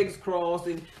 his legs crossed,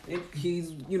 and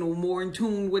he's more in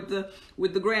tune with the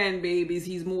grandbabies.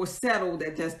 He's more settled.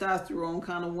 That testosterone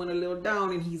kind of went a little down,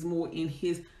 and he's more in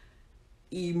his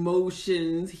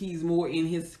emotions, he's more in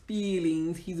his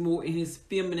feelings, he's more in his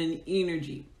feminine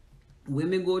energy.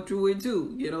 Women go through it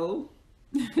too,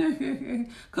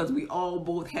 because we all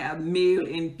both have male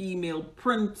and female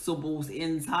principles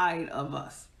inside of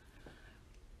us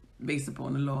based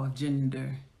upon the law of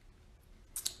gender.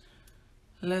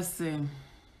 Let's see.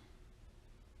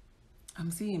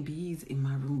 I'm seeing bees in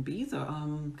my room. Bees are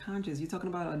conscious. You're talking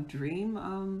about a dream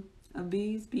of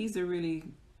bees? Bees are really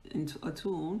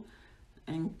attuned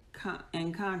and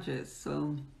conscious.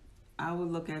 So I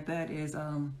would look at that as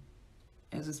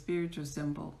a spiritual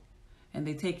symbol, and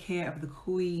they take care of the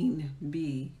queen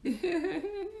bee.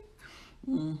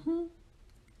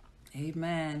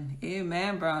 Amen,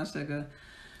 brown sugar.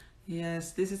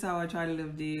 Yes, this is how I try to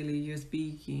live daily. You're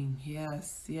speaking.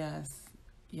 Yes.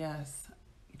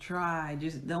 Try.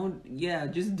 Just do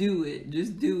it.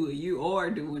 You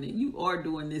are doing it. You are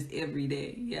doing this every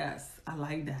day. Yes, I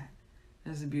like that.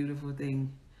 That's a beautiful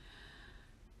thing.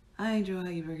 I enjoy how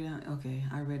you break it down. Okay,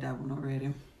 I read that one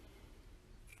already.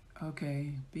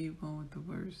 Okay, be one with the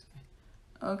worst.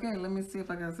 Okay, let me see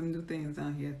if I got some new things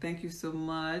on here. Thank you so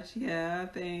much. Yeah,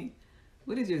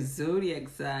 what is your zodiac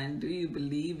sign? Do you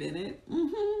believe in it?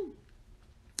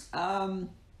 I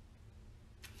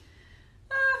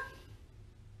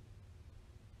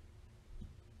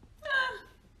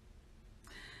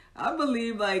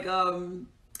believe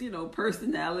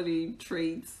personality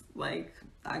traits. Like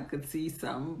I could see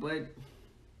some, but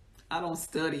I don't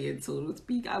study it, so to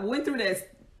speak. I went through that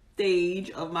stage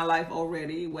of my life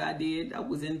already where I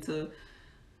was into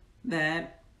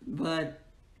that, but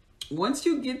once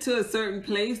you get to a certain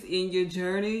place in your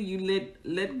journey, you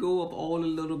let go of all the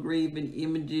little graven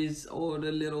images or I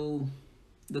don't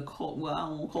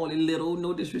call it little,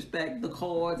 no disrespect, the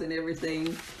cards and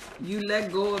everything. You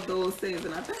let go of those things,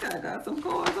 and I think I got some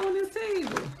cards on this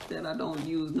table that I don't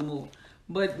use no more.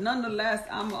 But nonetheless,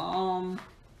 I'm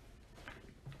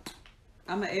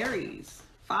an Aries,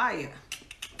 fire,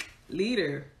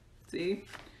 leader. See,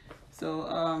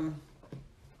 so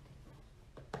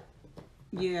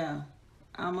Yeah,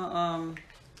 I'm a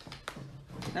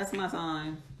that's my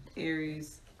sign,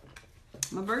 Aries.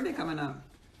 My birthday coming up.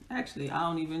 Actually, I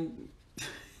don't even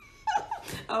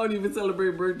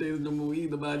celebrate birthdays no more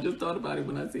either, but I just thought about it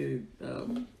when I said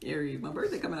Aries. My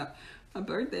birthday coming up. My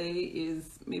birthday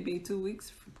is maybe 2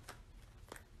 weeks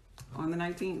on the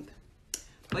 19th.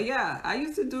 But yeah, I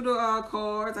used to do the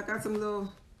cards. I got some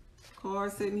little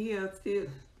cards sitting here still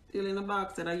in the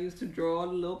box that I used to draw,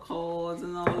 the little cards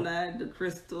and all that, the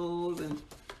crystals. And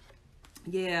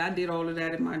yeah, I did all of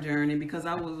that in my journey because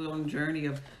I was on a journey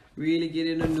of really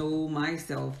getting to know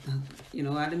myself. You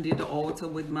know, I done did the altar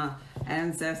with my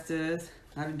ancestors.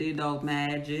 I done did dog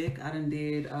magic. I done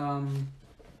did,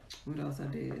 what else I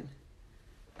did?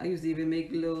 I used to even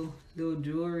make little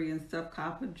jewelry and stuff,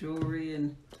 copper jewelry,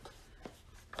 and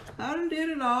I done did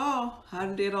it all. I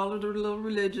done did all of the little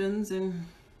religions,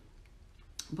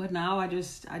 but now I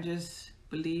just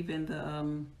believe in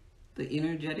the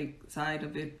energetic side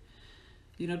of it.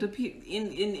 You know,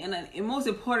 and most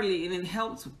importantly, and it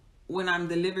helps when I'm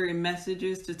delivering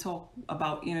messages to talk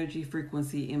about energy,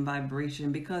 frequency, and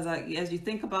vibration. Because as you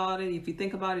think about it, if you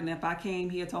think about it, and if I came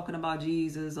here talking about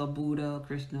Jesus or Buddha or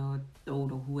Krishna or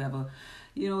whoever,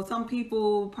 you know, some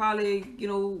people probably, you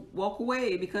know, walk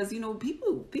away because, you know,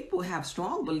 people have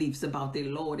strong beliefs about their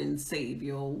Lord and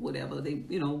Savior or whatever they,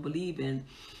 you know, believe in.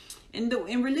 And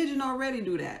religion already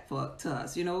do that to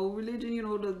us. You know, religion, you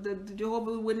know, the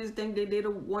Jehovah's Witness think they did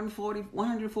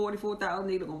 144,000.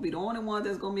 They're going to be the only ones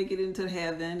that's going to make it into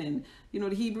heaven. And, you know,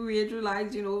 the Hebrew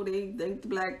Israelites, you know, they the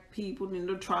black people and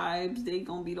the tribes, they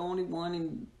going to be the only one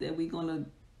and that we going to,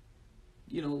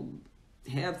 you know,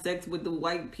 have sex with the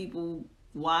white people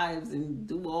wives and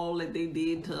do all that they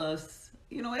did to us.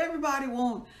 You know, everybody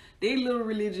want their little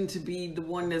religion to be the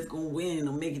one that's going to win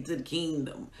or make it to the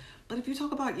kingdom. But if you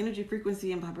talk about energy,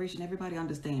 frequency, and vibration, everybody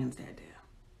understands that there.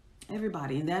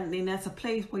 Everybody. And that's a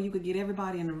place where you could get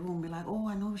everybody in the room and be like, oh,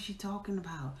 I know what she's talking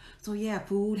about. So yeah,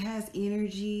 food has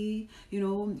energy, you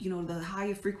know, the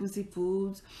higher frequency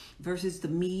foods versus the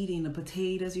meat and the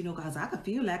potatoes, you know, guys, I could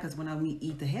feel that because when I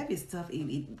eat the heavy stuff,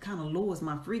 it kind of lowers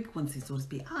my frequency, so to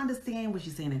speak. I understand what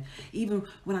she's saying. And even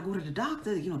when I go to the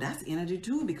doctor, you know, that's energy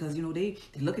too, because, you know, they're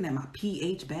looking at my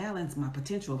pH balance, my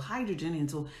potential of hydrogen.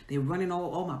 And so they're running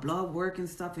all my blood work and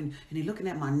stuff. And they're looking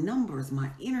at my numbers, my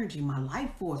energy, my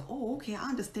life force. Oh, okay, I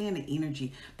understand the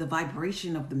energy, the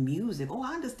vibration of the music. Oh,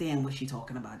 I understand what she's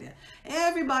talking about there.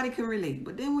 Everybody can relate.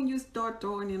 But then when you start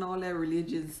throwing in all that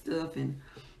religious stuff and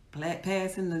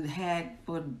passing the hat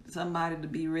for somebody to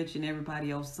be rich and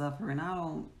everybody else suffering, I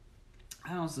don't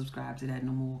subscribe to that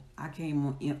no more. I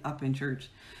came up in church,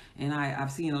 and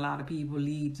I've seen a lot of people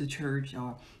leave the church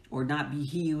or not be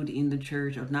healed in the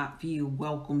church or not feel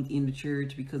welcomed in the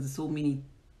church because of so many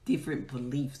different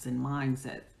beliefs and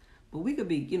mindsets. But we could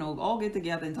be, you know, all get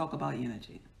together and talk about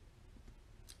energy.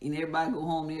 And everybody go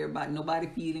home, nobody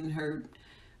feeling hurt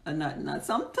or nothing. Now,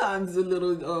 sometimes the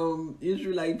little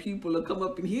Israelite people will come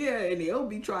up in here and they'll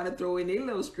be trying to throw in their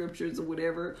little scriptures or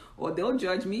whatever, or they'll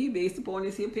judge me based upon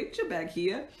this here picture back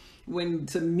here. When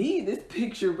to me, this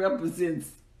picture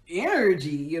represents energy,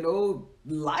 you know,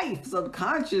 life,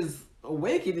 subconscious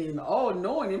awakening, all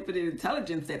knowing infinite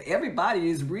intelligence that everybody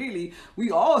is really,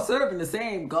 we all serving the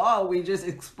same God, we just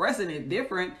expressing it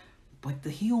different. But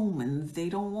the humans, they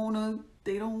don't wanna,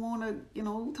 you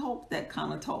know, talk that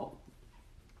kind of talk.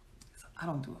 So I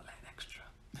don't do all that extra.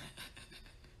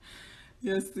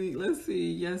 Let's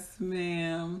see. Yes,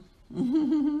 ma'am.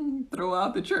 Throw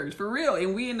out the church for real.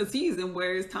 And we in the season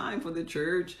where it's time for the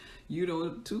church, you know,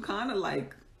 to kind of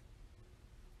like,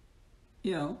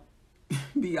 you know,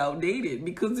 be outdated,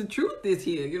 because the truth is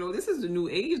here. You know, this is the new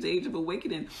age, the age of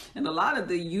awakening, and a lot of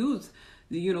the youth,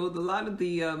 you know, a lot of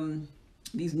the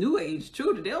these new age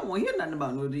children, they don't want to hear nothing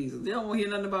about no Jesus. They don't want to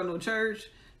hear nothing about no church.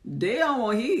 They don't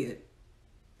want to hear it.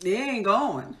 They ain't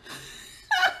going.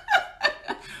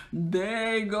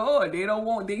 They ain't going. They don't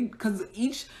want, because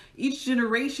each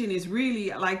generation is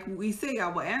really, like we say,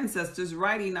 our ancestors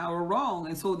righting our wrong,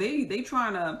 and so they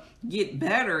trying to get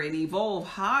better and evolve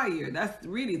higher. That's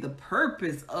really the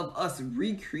purpose of us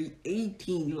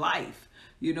recreating life,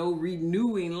 you know,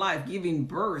 renewing life, giving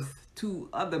birth to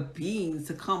other beings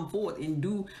to come forth and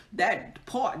do that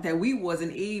part that we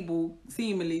wasn't able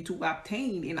seemingly to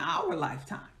obtain in our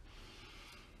lifetime.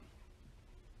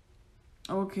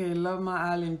 Okay, love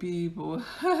my island people.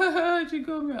 She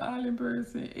called me an island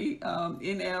person.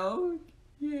 NL,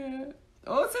 yeah.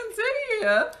 Oh, Sin City,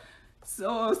 yeah.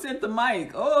 So sent the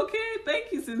mic. Oh, okay,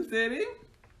 thank you, Sin City.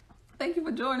 Thank you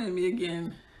for joining me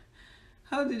again.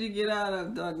 How did you get out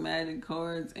of dark magic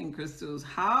cards and crystals?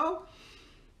 How?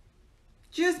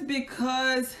 Just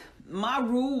because my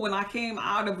rule when I came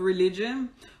out of religion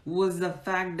was the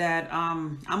fact that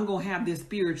I'm gonna have this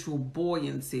spiritual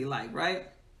buoyancy, like, right?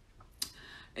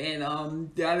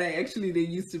 And that actually they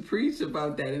used to preach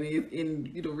about that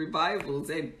in revivals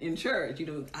and in church.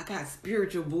 I got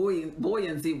spiritual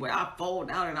buoyancy where I fall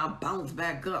down and I bounce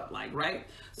back up, like, right.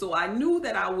 So I knew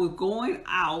that I was going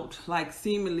out like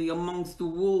seemingly amongst the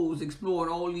wolves,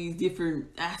 exploring all these different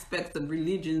aspects of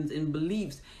religions and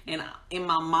beliefs. And in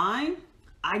my mind,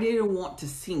 I didn't want to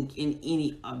sink in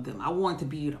any of them. I wanted to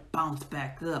be able to bounce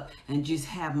back up and just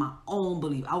have my own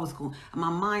belief. In my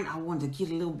mind, I wanted to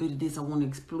get a little bit of this. I want to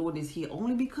explore this here.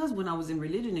 Only because when I was in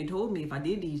religion, they told me if I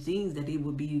did these things that it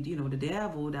would be, the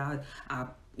devil, that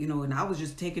and I was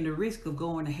just taking the risk of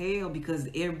going to hell because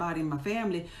everybody in my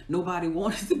family, nobody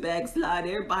wanted to backslide.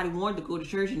 Everybody wanted to go to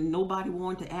church and nobody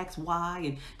wanted to ask why.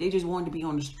 And they just wanted to be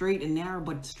on the straight and narrow,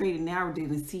 but the straight and narrow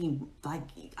didn't seem like,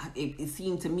 it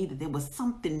seemed to me that there was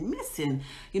something missing,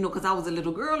 because I was a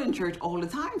little girl in church all the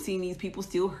time, seeing these people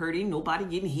still hurting, nobody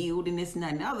getting healed and this and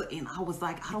that and other. And I was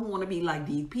like, I don't want to be like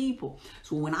these people.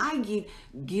 So when I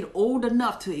get old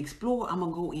enough to explore, I'm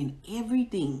going to go in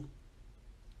everything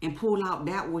and pull out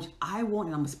that which I want,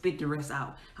 and I'm gonna spit the rest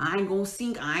out. I ain't gonna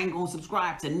sink, I ain't gonna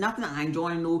subscribe to nothing. I ain't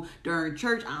joining no during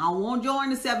church. I don't want to join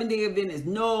the 7-day Adventist.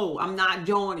 No, I'm not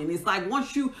joining. It's like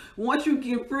once you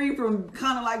get free from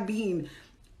kind of like being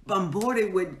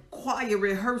bombarded with choir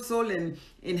rehearsal and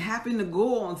having to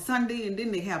go on Sunday, and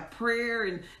then they have prayer,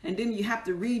 and then you have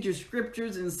to read your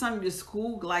scriptures in Sunday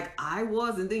school like I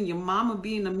was, and then your mama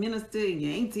being a minister and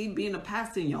your auntie being a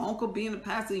pastor and your uncle being a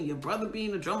pastor and your brother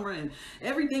being a drummer, and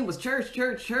everything was church.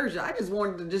 I just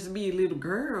wanted to just be a little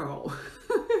girl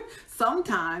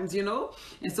sometimes,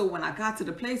 and so when I got to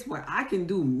the place where I can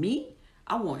do me,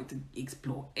 I wanted to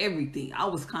explore everything. I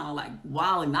was kind of like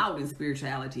wilding out in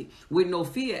spirituality with no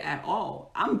fear at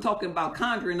all. I'm talking about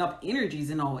conjuring up energies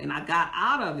and all. And I got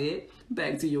out of it,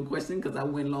 back to your question, because I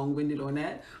went long-winded on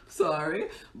that. Sorry.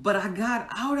 But I got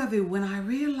out of it when I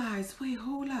realized, wait,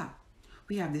 hold up.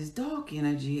 We have this dark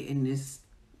energy and this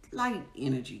light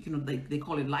energy. They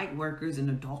call it light workers and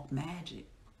the dark magic.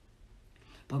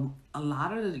 But a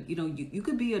lot of you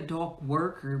could be a dark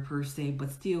worker per se, but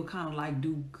still kind of like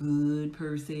do good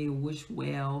per se, or wish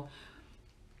well,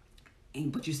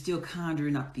 but you're still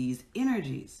conjuring up these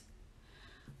energies.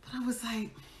 But I was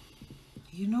like,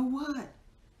 you know what?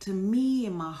 To me,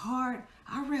 in my heart,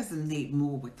 I resonate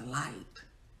more with the light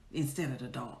instead of the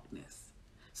darkness.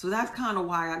 So that's kind of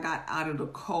why I got out of the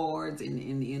cards and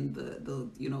in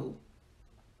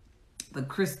the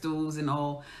crystals and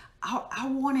all. I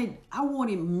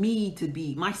wanted me to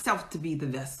be myself, to be the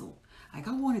vessel. Like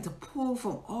I wanted to pull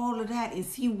from all of that and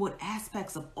see what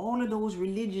aspects of all of those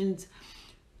religions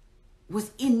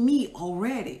was in me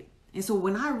already. And so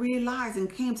when I realized and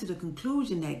came to the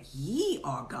conclusion that ye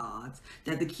are gods,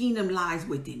 that the kingdom lies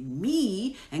within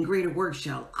me, and greater work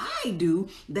shall I do,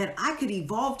 that I could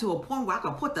evolve to a point where I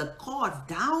could put the cards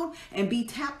down and be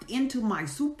tapped into my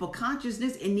super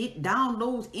consciousness and it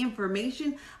downloads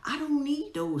information. I don't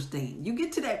need those things. You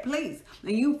get to that place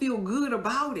and you feel good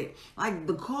about it. Like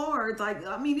the cards,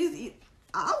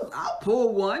 I'll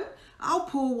pull one.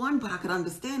 But I could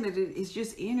understand that it's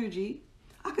just energy.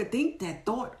 I could think that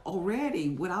thought already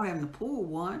without having to pull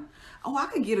one. Oh, I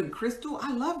could get a crystal.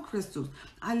 I love crystals.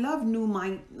 I love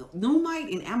pneumite.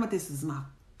 Pneumite and amethyst is my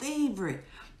favorite.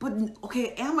 But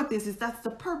okay, amethyst that's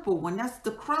the purple one. That's the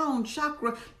crown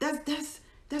chakra. That's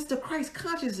the Christ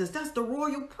consciousness. That's the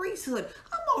royal priesthood.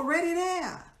 I'm already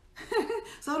there.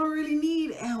 So I don't really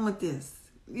need amethyst.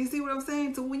 You see what I'm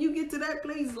saying? So when you get to that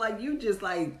place, like you just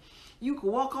like, you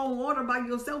can walk on water by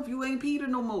yourself. You ain't Peter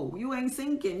no more. You ain't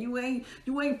sinking. You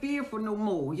ain't fearful no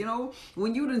more.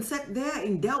 When you done sat there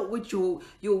and dealt with your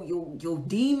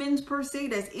demons per se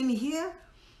that's in here,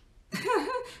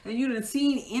 and you done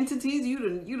seen entities.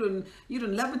 You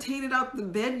done levitated out the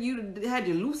bed. You done had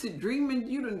your lucid dreaming.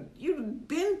 You done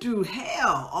been through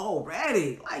hell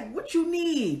already. Like what you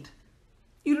need?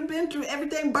 You done been through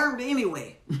everything burned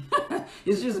anyway.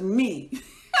 It's just me.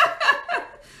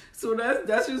 So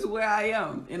that's just where I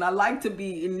am. And I like to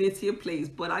be in this here place.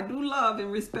 But I do love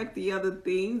and respect the other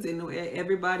things. And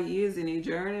everybody is in a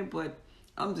journey. But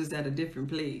I'm just at a different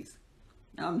place.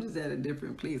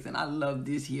 And I love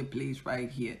this here place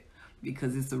right here.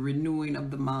 Because it's a renewing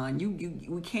of the mind.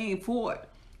 We came forward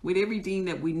with everything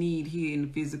that we need here in the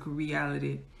physical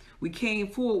reality. We came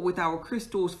forward with our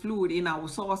crystals fluid in our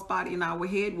soft spot in our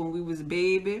head when we was a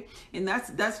baby. And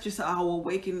that's just our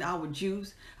awakening, our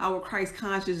juice, our Christ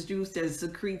conscious juice that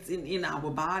secretes in our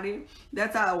body.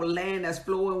 That's our land that's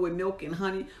flowing with milk and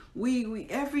honey. We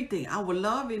everything, our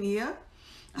love in here.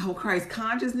 our Christ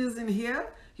consciousness in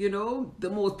here. You know, the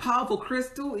most powerful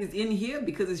crystal is in here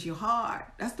because it's your heart.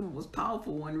 That's the most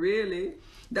powerful one, really.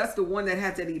 That's the one that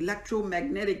has that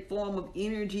electromagnetic form of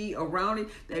energy around it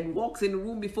that walks in the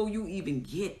room before you even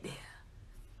get there.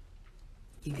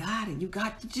 You got it. You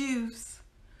got the juice.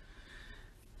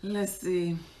 Let's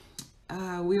see.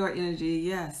 We are energy.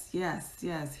 Yes, yes,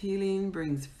 yes. Healing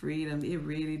brings freedom. It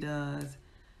really does.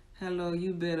 Hello,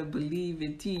 you better believe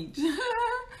it, teach.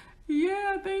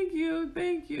 Yeah, thank you.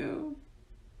 Thank you.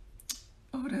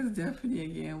 Oh, that's definitely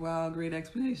again. Wow, great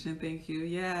explanation. Thank you.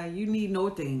 Yeah, you need no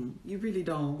thing. You really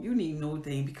don't. You need no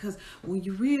thing because when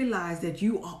you realize that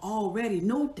you are already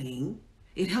no thing,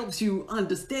 it helps you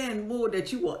understand more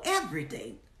that you are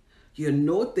everything. You're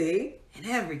no thing and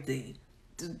everything.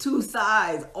 The two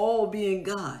sides all being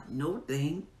God. No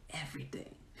thing,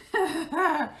 everything.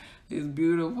 It's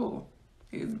beautiful.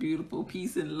 It's beautiful.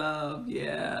 Peace and love.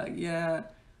 Yeah, yeah.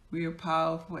 We are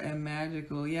powerful and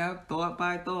magical. Yeah, thought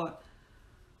by thought.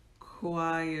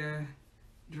 Choir,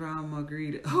 drama,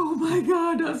 greeting. Oh my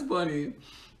God, that's funny.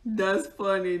 That's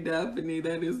funny, Daphne.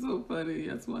 That is so funny.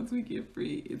 Yes, once we get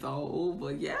free, it's all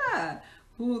over. Yeah.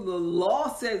 Who the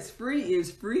law sets free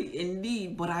is free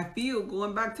indeed. But I feel,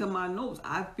 going back to my notes,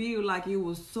 I feel like it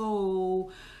was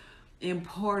so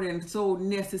important, so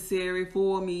necessary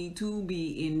for me to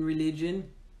be in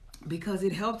religion because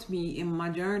it helped me in my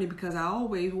journey because I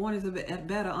always wanted to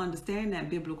better understand that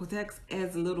biblical text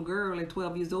as a little girl at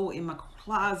 12 years old in my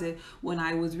closet when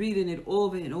I was reading it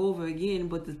over and over again.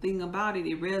 But the thing about it,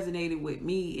 it resonated with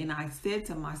me and I said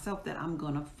to myself that I'm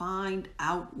gonna find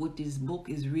out what this book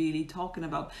is really talking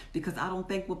about because I don't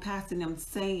think what Pastor them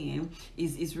saying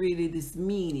is really this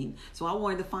meaning. So I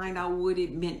wanted to find out what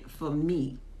it meant for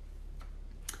me.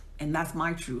 And that's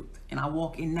my truth. And I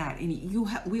walk in that. And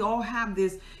we all have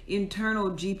this internal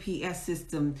GPS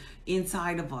system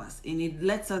inside of us. And it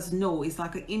lets us know. It's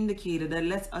like an indicator that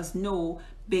lets us know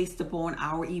based upon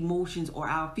our emotions or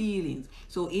our feelings.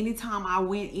 So anytime I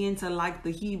went into like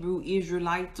the Hebrew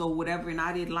Israelites or whatever, and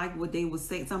I didn't like what they were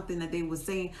saying, something that they were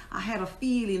saying, I had a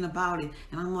feeling about it.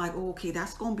 And I'm like, oh, okay,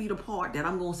 that's going to be the part that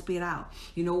I'm going to spit out.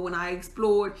 You know, when I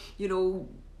explored, you know,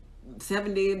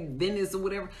 7-Day Adventist or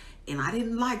whatever, and I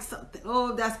didn't like something,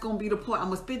 oh, that's gonna be the point. I'm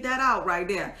gonna spit that out right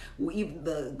there. Even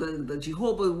the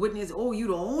Jehovah's Witness, oh, you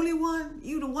the only one,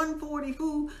 you the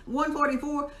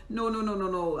 144. No.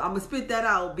 I'm gonna spit that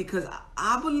out because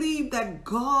I believe that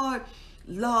God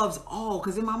loves all.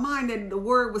 Because in my mind, that the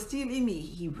word was still in me.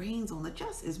 He reigns on the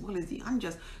just as well as the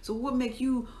unjust. So what make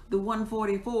you the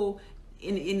 144?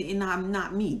 And I'm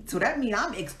not me. So that means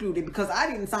I'm excluded because I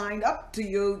didn't sign up to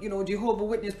your, Jehovah's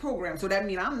Witness program. So that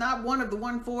means I'm not one of the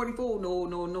 144.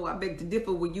 No. I beg to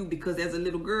differ with you because as a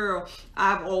little girl,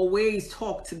 I've always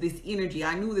talked to this energy.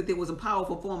 I knew that there was a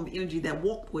powerful form of energy that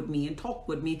walked with me and talked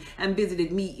with me and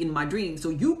visited me in my dreams. So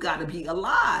you got to be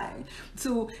alive.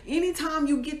 So anytime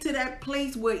you get to that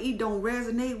place where it don't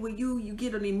resonate with you, you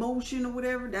get an emotion or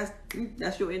whatever,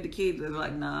 that's your indicator. It's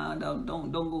like, nah,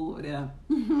 don't go over there.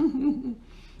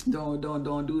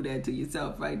 Don't do that to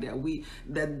yourself right there. We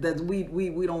don't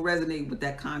resonate with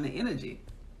that kind of energy.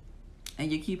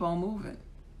 And you keep on moving.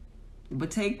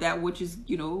 But take that which is,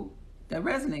 that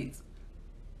resonates.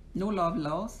 No love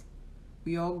lost.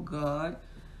 We all God.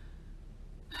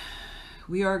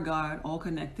 We are God, all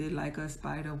connected like a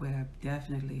spider web.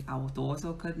 Definitely. Our thoughts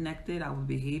are connected. Our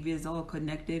behaviors are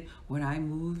connected. When I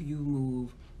move, you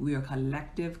move. We are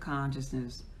collective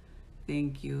consciousness.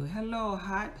 Thank you. Hello,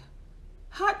 Hot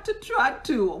to Trot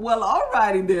to. Well,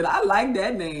 alrighty then. I like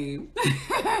that name.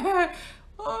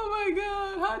 Oh my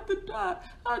God. Hot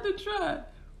to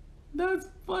Trot. That's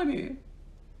funny.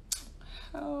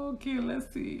 Okay,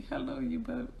 let's see. Hello, you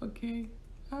better. Okay.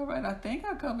 All right. I think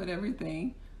I covered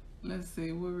everything. Let's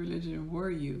see. What religion were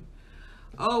you?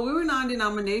 Oh, we were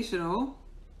non-denominational.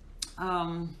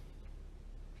 Kind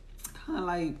of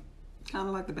like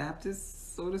the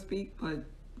Baptists, so to speak, but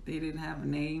they didn't have a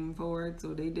name for it,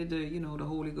 so they did the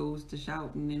Holy Ghost, the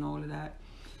shouting and all of that.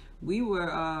 We were,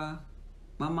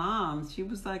 my mom, she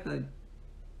was like a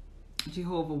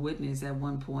Jehovah's Witness at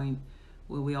one point,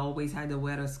 where we always had to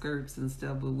wear our skirts and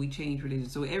stuff, but we changed religion.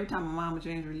 So every time my mama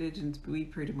changed religions, we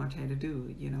pretty much had to do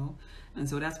it, And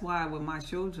so that's why with my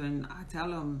children, I tell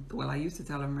them, I used to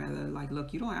tell them rather, like,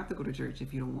 look, you don't have to go to church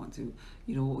if you don't want to.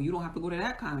 You don't have to go to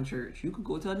that kind of church. You could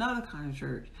go to another kind of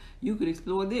church. You could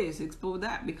explore this, explore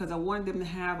that, because I wanted them to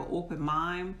have an open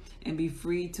mind and be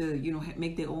free to,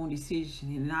 make their own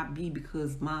decision and not be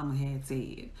because mama had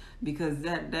said. Because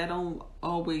that don't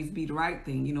always be the right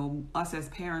thing. Us as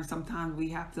parents, sometimes we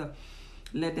have to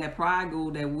let that pride go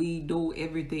that we know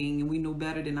everything and we know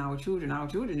better than our children. Our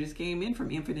children just came in from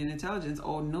infinite intelligence,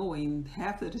 all knowing.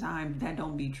 Half of the time that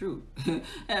don't be true.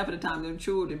 Half of the time them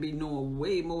children be knowing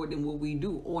way more than what we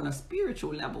do on a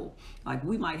spiritual level. Like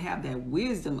we might have that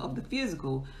wisdom of the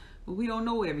physical, but we don't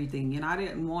know everything. And I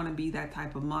didn't want to be that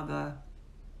type of mother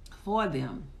for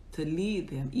them, to lead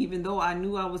them, even though I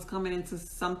knew I was coming into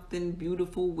something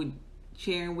beautiful with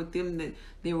sharing with them that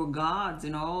they were gods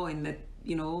and all, and that,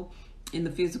 you know, in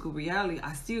the physical reality,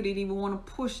 I still didn't even want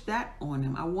to push that on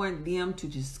them. I wanted them to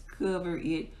discover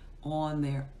it on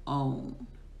their own.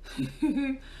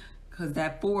 Because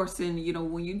that forcing, you know,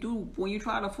 when you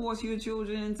try to force your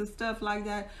children into stuff like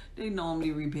that, they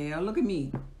normally repel. Look at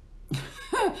me.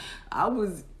 I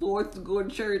was forced to go to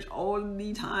church all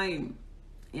the time.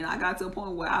 And I got to a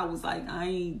point where I was like, I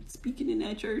ain't speaking in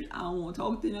that church. I don't want to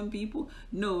talk to them people.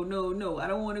 No. I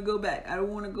don't want to go back.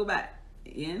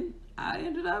 And I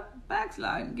ended up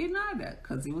backsliding, getting out of that,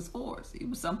 because it was forced. It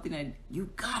was something that you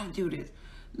gotta do this.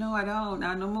 No, I don't.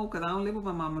 Not no more, because I don't live with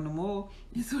my mama no more.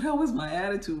 And so that was my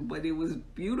attitude. But it was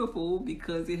beautiful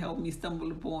because it helped me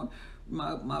stumble upon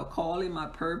my calling, my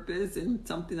purpose, and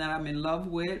something that I'm in love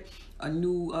with. A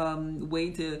new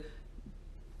way to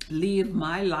live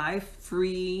my life,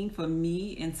 freeing for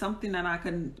me, and something that I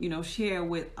can, you know, share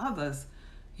with others,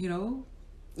 you know,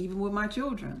 even with my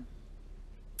children.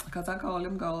 Because I call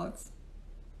them gods.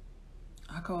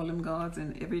 I call them gods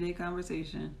in everyday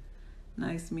conversation.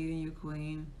 Nice meeting you,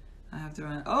 Queen. I have to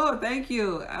run. Oh, thank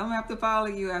you. I'm going to have to follow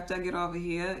you after I get over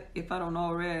here, if I don't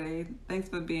already. Thanks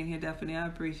for being here, Daphne. I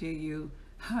appreciate you.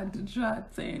 I had to try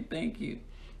saying thank you.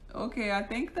 Okay, I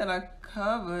think that I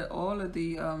covered all of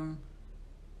the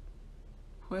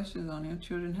questions on here.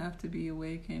 Children have to be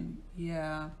awakened.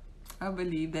 Yeah, I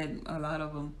believe that a lot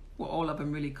of them, well, all of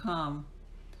them really come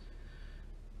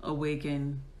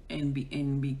awaken and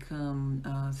become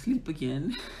sleep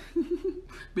again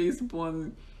based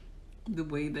upon the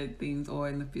way that things are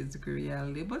in the physical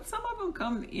reality. But some of them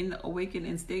come in awaken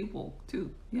and stay woke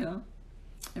too, you know.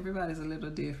 Everybody's a little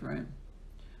different.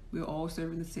 We're all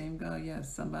serving the same God.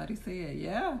 Yes, somebody said,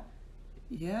 yeah.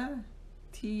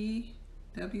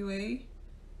 TWA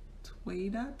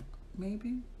Twade,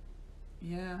 maybe.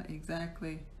 Yeah,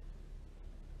 exactly.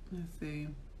 Let's see.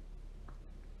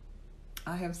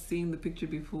 I have seen the picture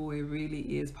before. It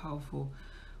really is powerful.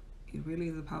 It really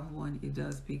is a powerful one. It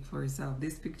does speak for itself.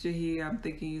 This picture here, I'm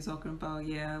thinking you're talking about,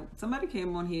 yeah, somebody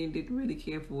came on here and didn't really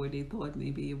care for it. They thought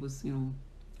maybe it was, you know,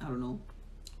 I don't know,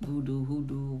 voodoo,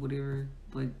 hoodoo, whatever.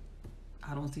 But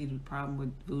I don't see the problem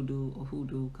with voodoo or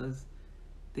hoodoo, because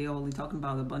they're only talking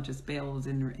about a bunch of spells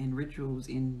and rituals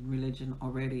in religion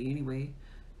already anyway,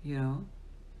 you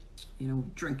know,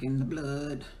 drinking the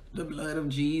blood of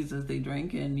Jesus they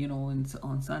drink, and, you know,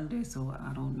 on Sunday. So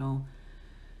I don't know.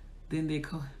 Then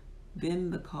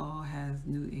the call has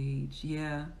new age.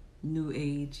 Yeah, new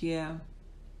age. Yeah.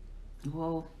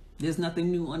 Well, there's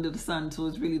nothing new under the sun, so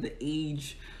it's really the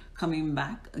age coming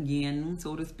back again,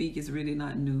 so to speak. Is really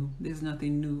not new. There's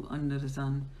nothing new under the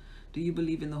sun. Do you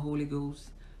believe in the Holy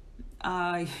Ghost?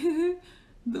 The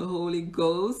Holy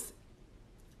Ghost,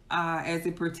 as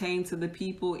it pertains to the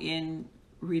people in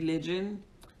religion,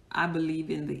 I believe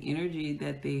in the energy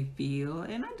that they feel,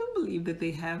 and I do believe that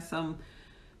they have some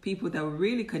people that were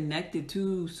really connected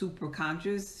to super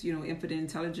conscious, you know, infinite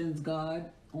intelligence, God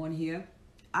on here.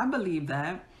 I believe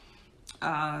that,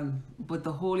 but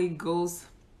the Holy Ghost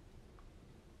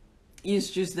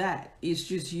is just that. It's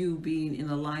just you being in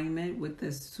alignment with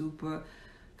the super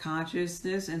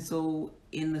consciousness. And so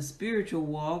in the spiritual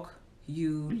walk,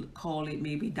 you call it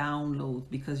maybe downloads,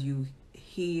 because you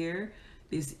hear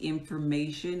this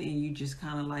information and you just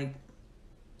kind of like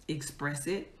express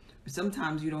it.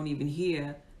 Sometimes you don't even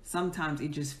hear. Sometimes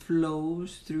it just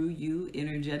flows through you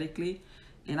energetically.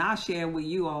 And I'll share with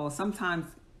you all, sometimes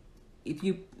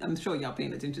I'm sure y'all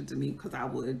paying attention to me, because I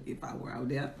would if I were out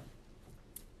there.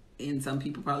 And some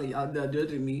people probably out there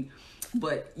judging me.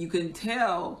 But you can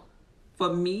tell,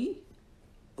 for me,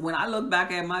 when I look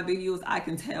back at my videos, I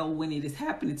can tell when it is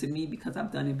happening to me, because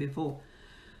I've done it before.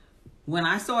 When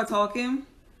I start talking,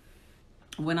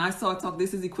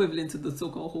 this is equivalent to the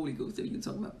so-called Holy Ghost that you're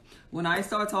talking about. When I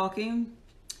start talking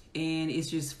and it's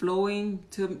just flowing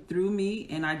through me,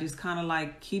 and I just kind of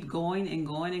like keep going and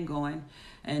going and going,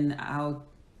 and I'll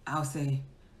say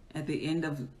at the end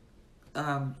of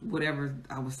whatever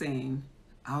I was saying,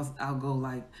 I'll go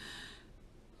like,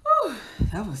 "Whew,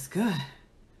 that was good."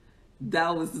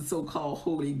 That was the so-called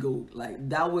Holy Ghost. Like,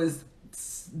 that was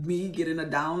me getting a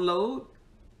download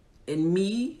and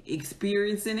me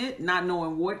experiencing it, not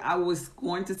knowing what I was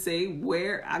going to say,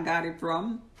 where I got it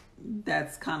from,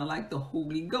 that's kind of like the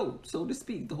Holy Ghost, so to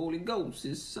speak. The Holy Ghost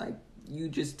is like you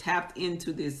just tapped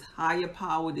into this higher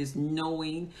power, this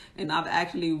knowing. And I've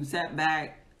actually sat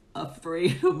back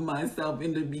afraid of myself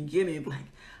in the beginning, like,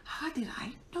 how did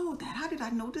I know that? How did I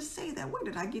know to say that? Where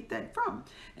did I get that from?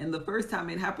 And the first time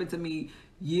it happened to me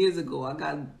years ago, I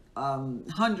got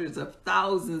hundreds of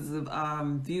thousands of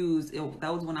views.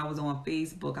 That was when I was on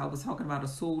Facebook. I was talking about a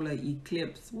solar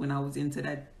eclipse when I was into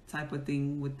that type of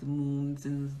thing with the moons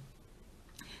and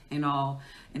all.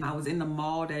 And I was in the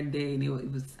mall that day, and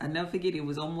it was, I never forget, it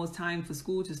was almost time for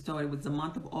school to start. It was the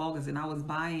month of August, and I was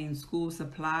buying school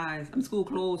supplies, school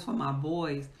clothes for my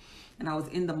boys. And I was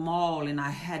in the mall, and I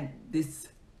had this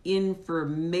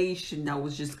information that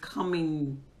was just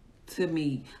coming to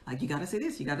me, like, you gotta say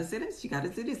this, you gotta say this, you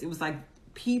gotta say this. It was like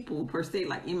people per se,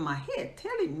 like in my head,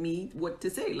 telling me what to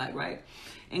say, like, right,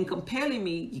 and compelling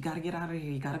me, you gotta get out of here,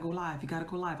 you gotta go live, you gotta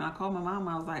go live. And I called my mom,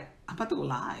 I was like, I'm about to go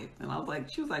live. And I was like,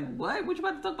 she was like, what you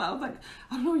about to talk about? I was like,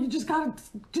 I don't know, you just gotta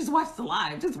just watch the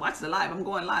live, I'm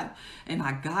going live. And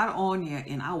I got on there,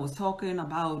 and I was talking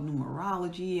about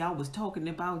numerology, I was talking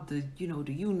about the, you know,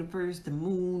 the universe, the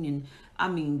moon, and I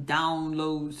mean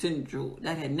download central.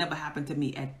 That had never happened to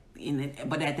me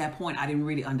but at that point I didn't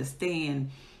really understand,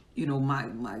 you know, my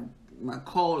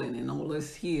calling and all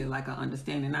this here like I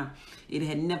understand it now. It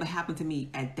had never happened to me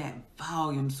at that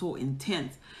volume, so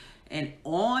intense. And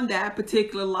on that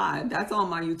particular live, that's on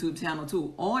my YouTube channel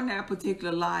too, on that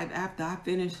particular live, after I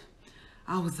finished,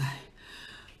 I was like,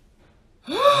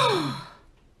 I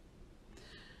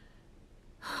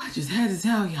just had to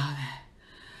tell y'all that.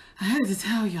 I had to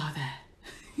tell y'all that.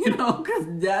 You know, because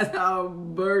that's how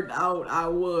burnt out I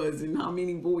was and how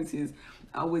many voices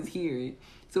I was hearing.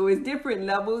 So it's different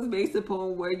levels based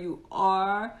upon where you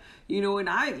are. You know, and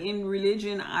in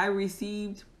religion, I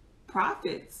received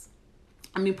prophecies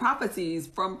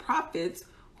from prophets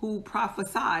who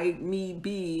prophesied me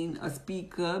being a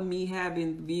speaker, me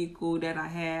having the vehicle that I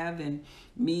have, and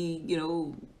me, you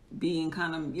know, being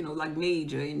kind of, you know, like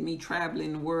major, and me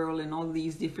traveling the world and all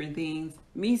these different things.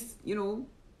 Me, you know,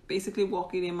 basically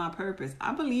walking in my purpose.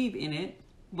 I believe in it,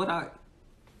 but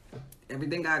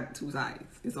everything got two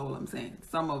sides, is all I'm saying.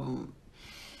 Some of them,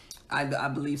 I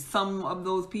believe some of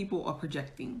those people are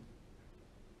projecting.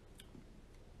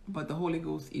 But the Holy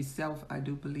Ghost itself, I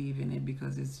do believe in it,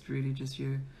 because it's really just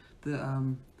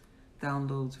the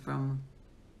downloads from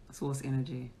source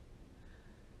energy.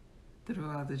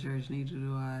 Throughout the church, need to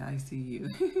do I see you.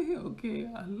 Okay,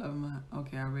 I love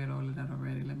okay, I read all of that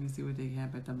already. Let me see what they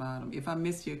have at the bottom. If I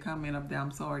missed your comment up there,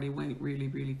 I'm sorry. They went really,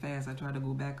 really fast. I tried to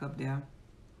go back up there.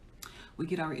 We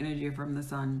get our energy from the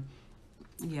sun.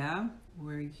 Yeah, you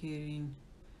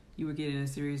were getting a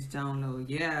serious download.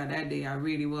 Yeah, that day I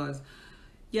really was.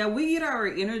 Yeah, we get our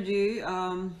energy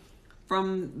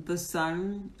from the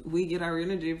sun. We get our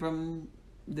energy from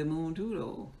the moon too,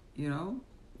 though, you know.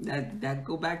 That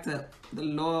go back to the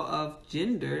law of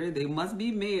gender. They must be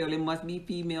male, it must be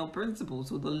female principle.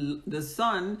 So the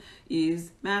sun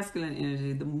is masculine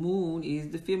energy, the moon is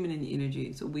the feminine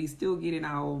energy. So we still getting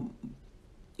our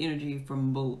energy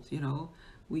from both, you know.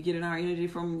 We getting our energy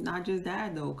from not just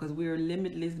that though, because we're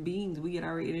limitless beings. We get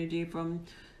our energy from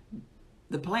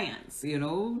the plants, you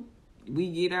know.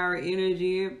 We get our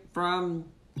energy from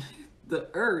the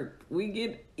earth. We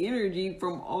get energy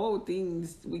from all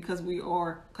things because we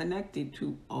are connected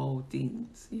to all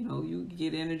things. You know, you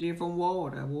get energy from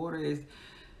water. Water is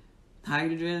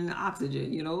hydrogen and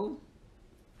oxygen, you know.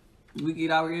 We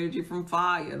get our energy from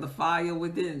fire, the fire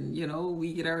within, you know.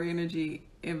 We get our energy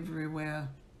everywhere.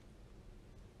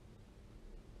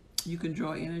 You can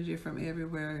draw energy from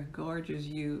everywhere. Gorgeous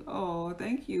you. Oh,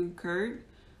 thank you, Kurt.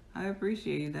 I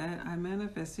appreciate that. I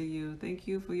manifested you. Thank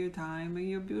you for your time and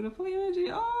your beautiful energy.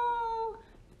 Oh,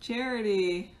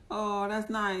 Charity. Oh, that's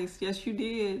nice. Yes, you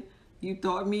did. You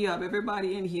thought me up.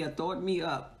 Everybody in here thought me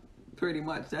up. Pretty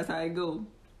much. That's how it goes.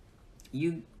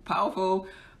 You powerful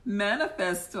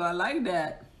manifestor. I like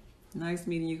that. Nice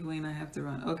meeting you, Queen. I have to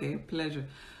run. Okay, pleasure.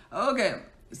 Okay,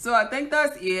 so I think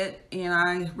that's it. And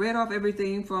I read off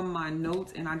everything from my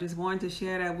notes. And I just wanted to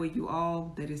share that with you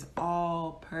all. That is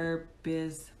all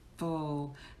purpose.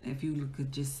 If you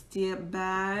could just step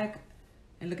back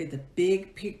and look at the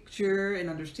big picture and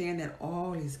understand that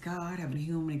all is God, having a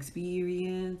human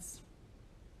experience,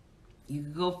 you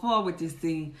can go forward with this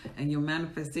thing and your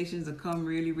manifestations will come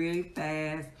really, really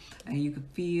fast, and you can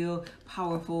feel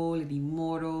powerful and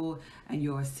immortal, and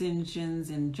your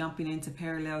ascensions and jumping into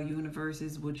parallel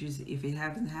universes, which is, if it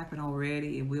hasn't happened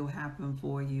already, it will happen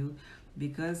for you,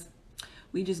 because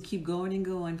we just keep going and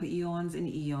going for eons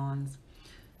and eons.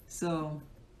 So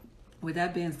with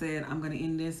that being said, I'm going to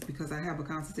end this because I have a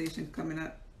consultation coming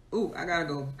up Ooh, I gotta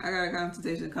go. I got a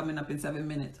consultation coming up in 7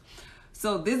 minutes.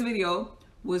 So this video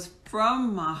was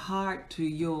from my heart to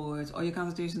yours. All your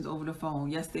consultations over the phone.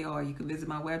 Yes, they are. You can visit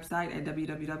my website at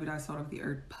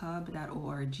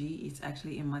www.saltoftheearthpub.org. It's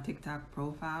actually in my TikTok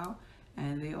profile,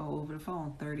 and they are over the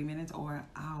phone, 30 minutes or an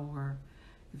hour,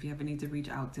 if you ever need to reach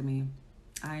out to me.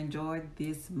 I enjoyed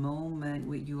this moment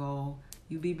with you all.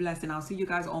 You be blessed, and I'll see you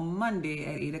guys on Monday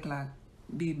at 8 o'clock.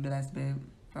 Be blessed, babe.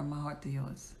 From my heart to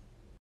yours.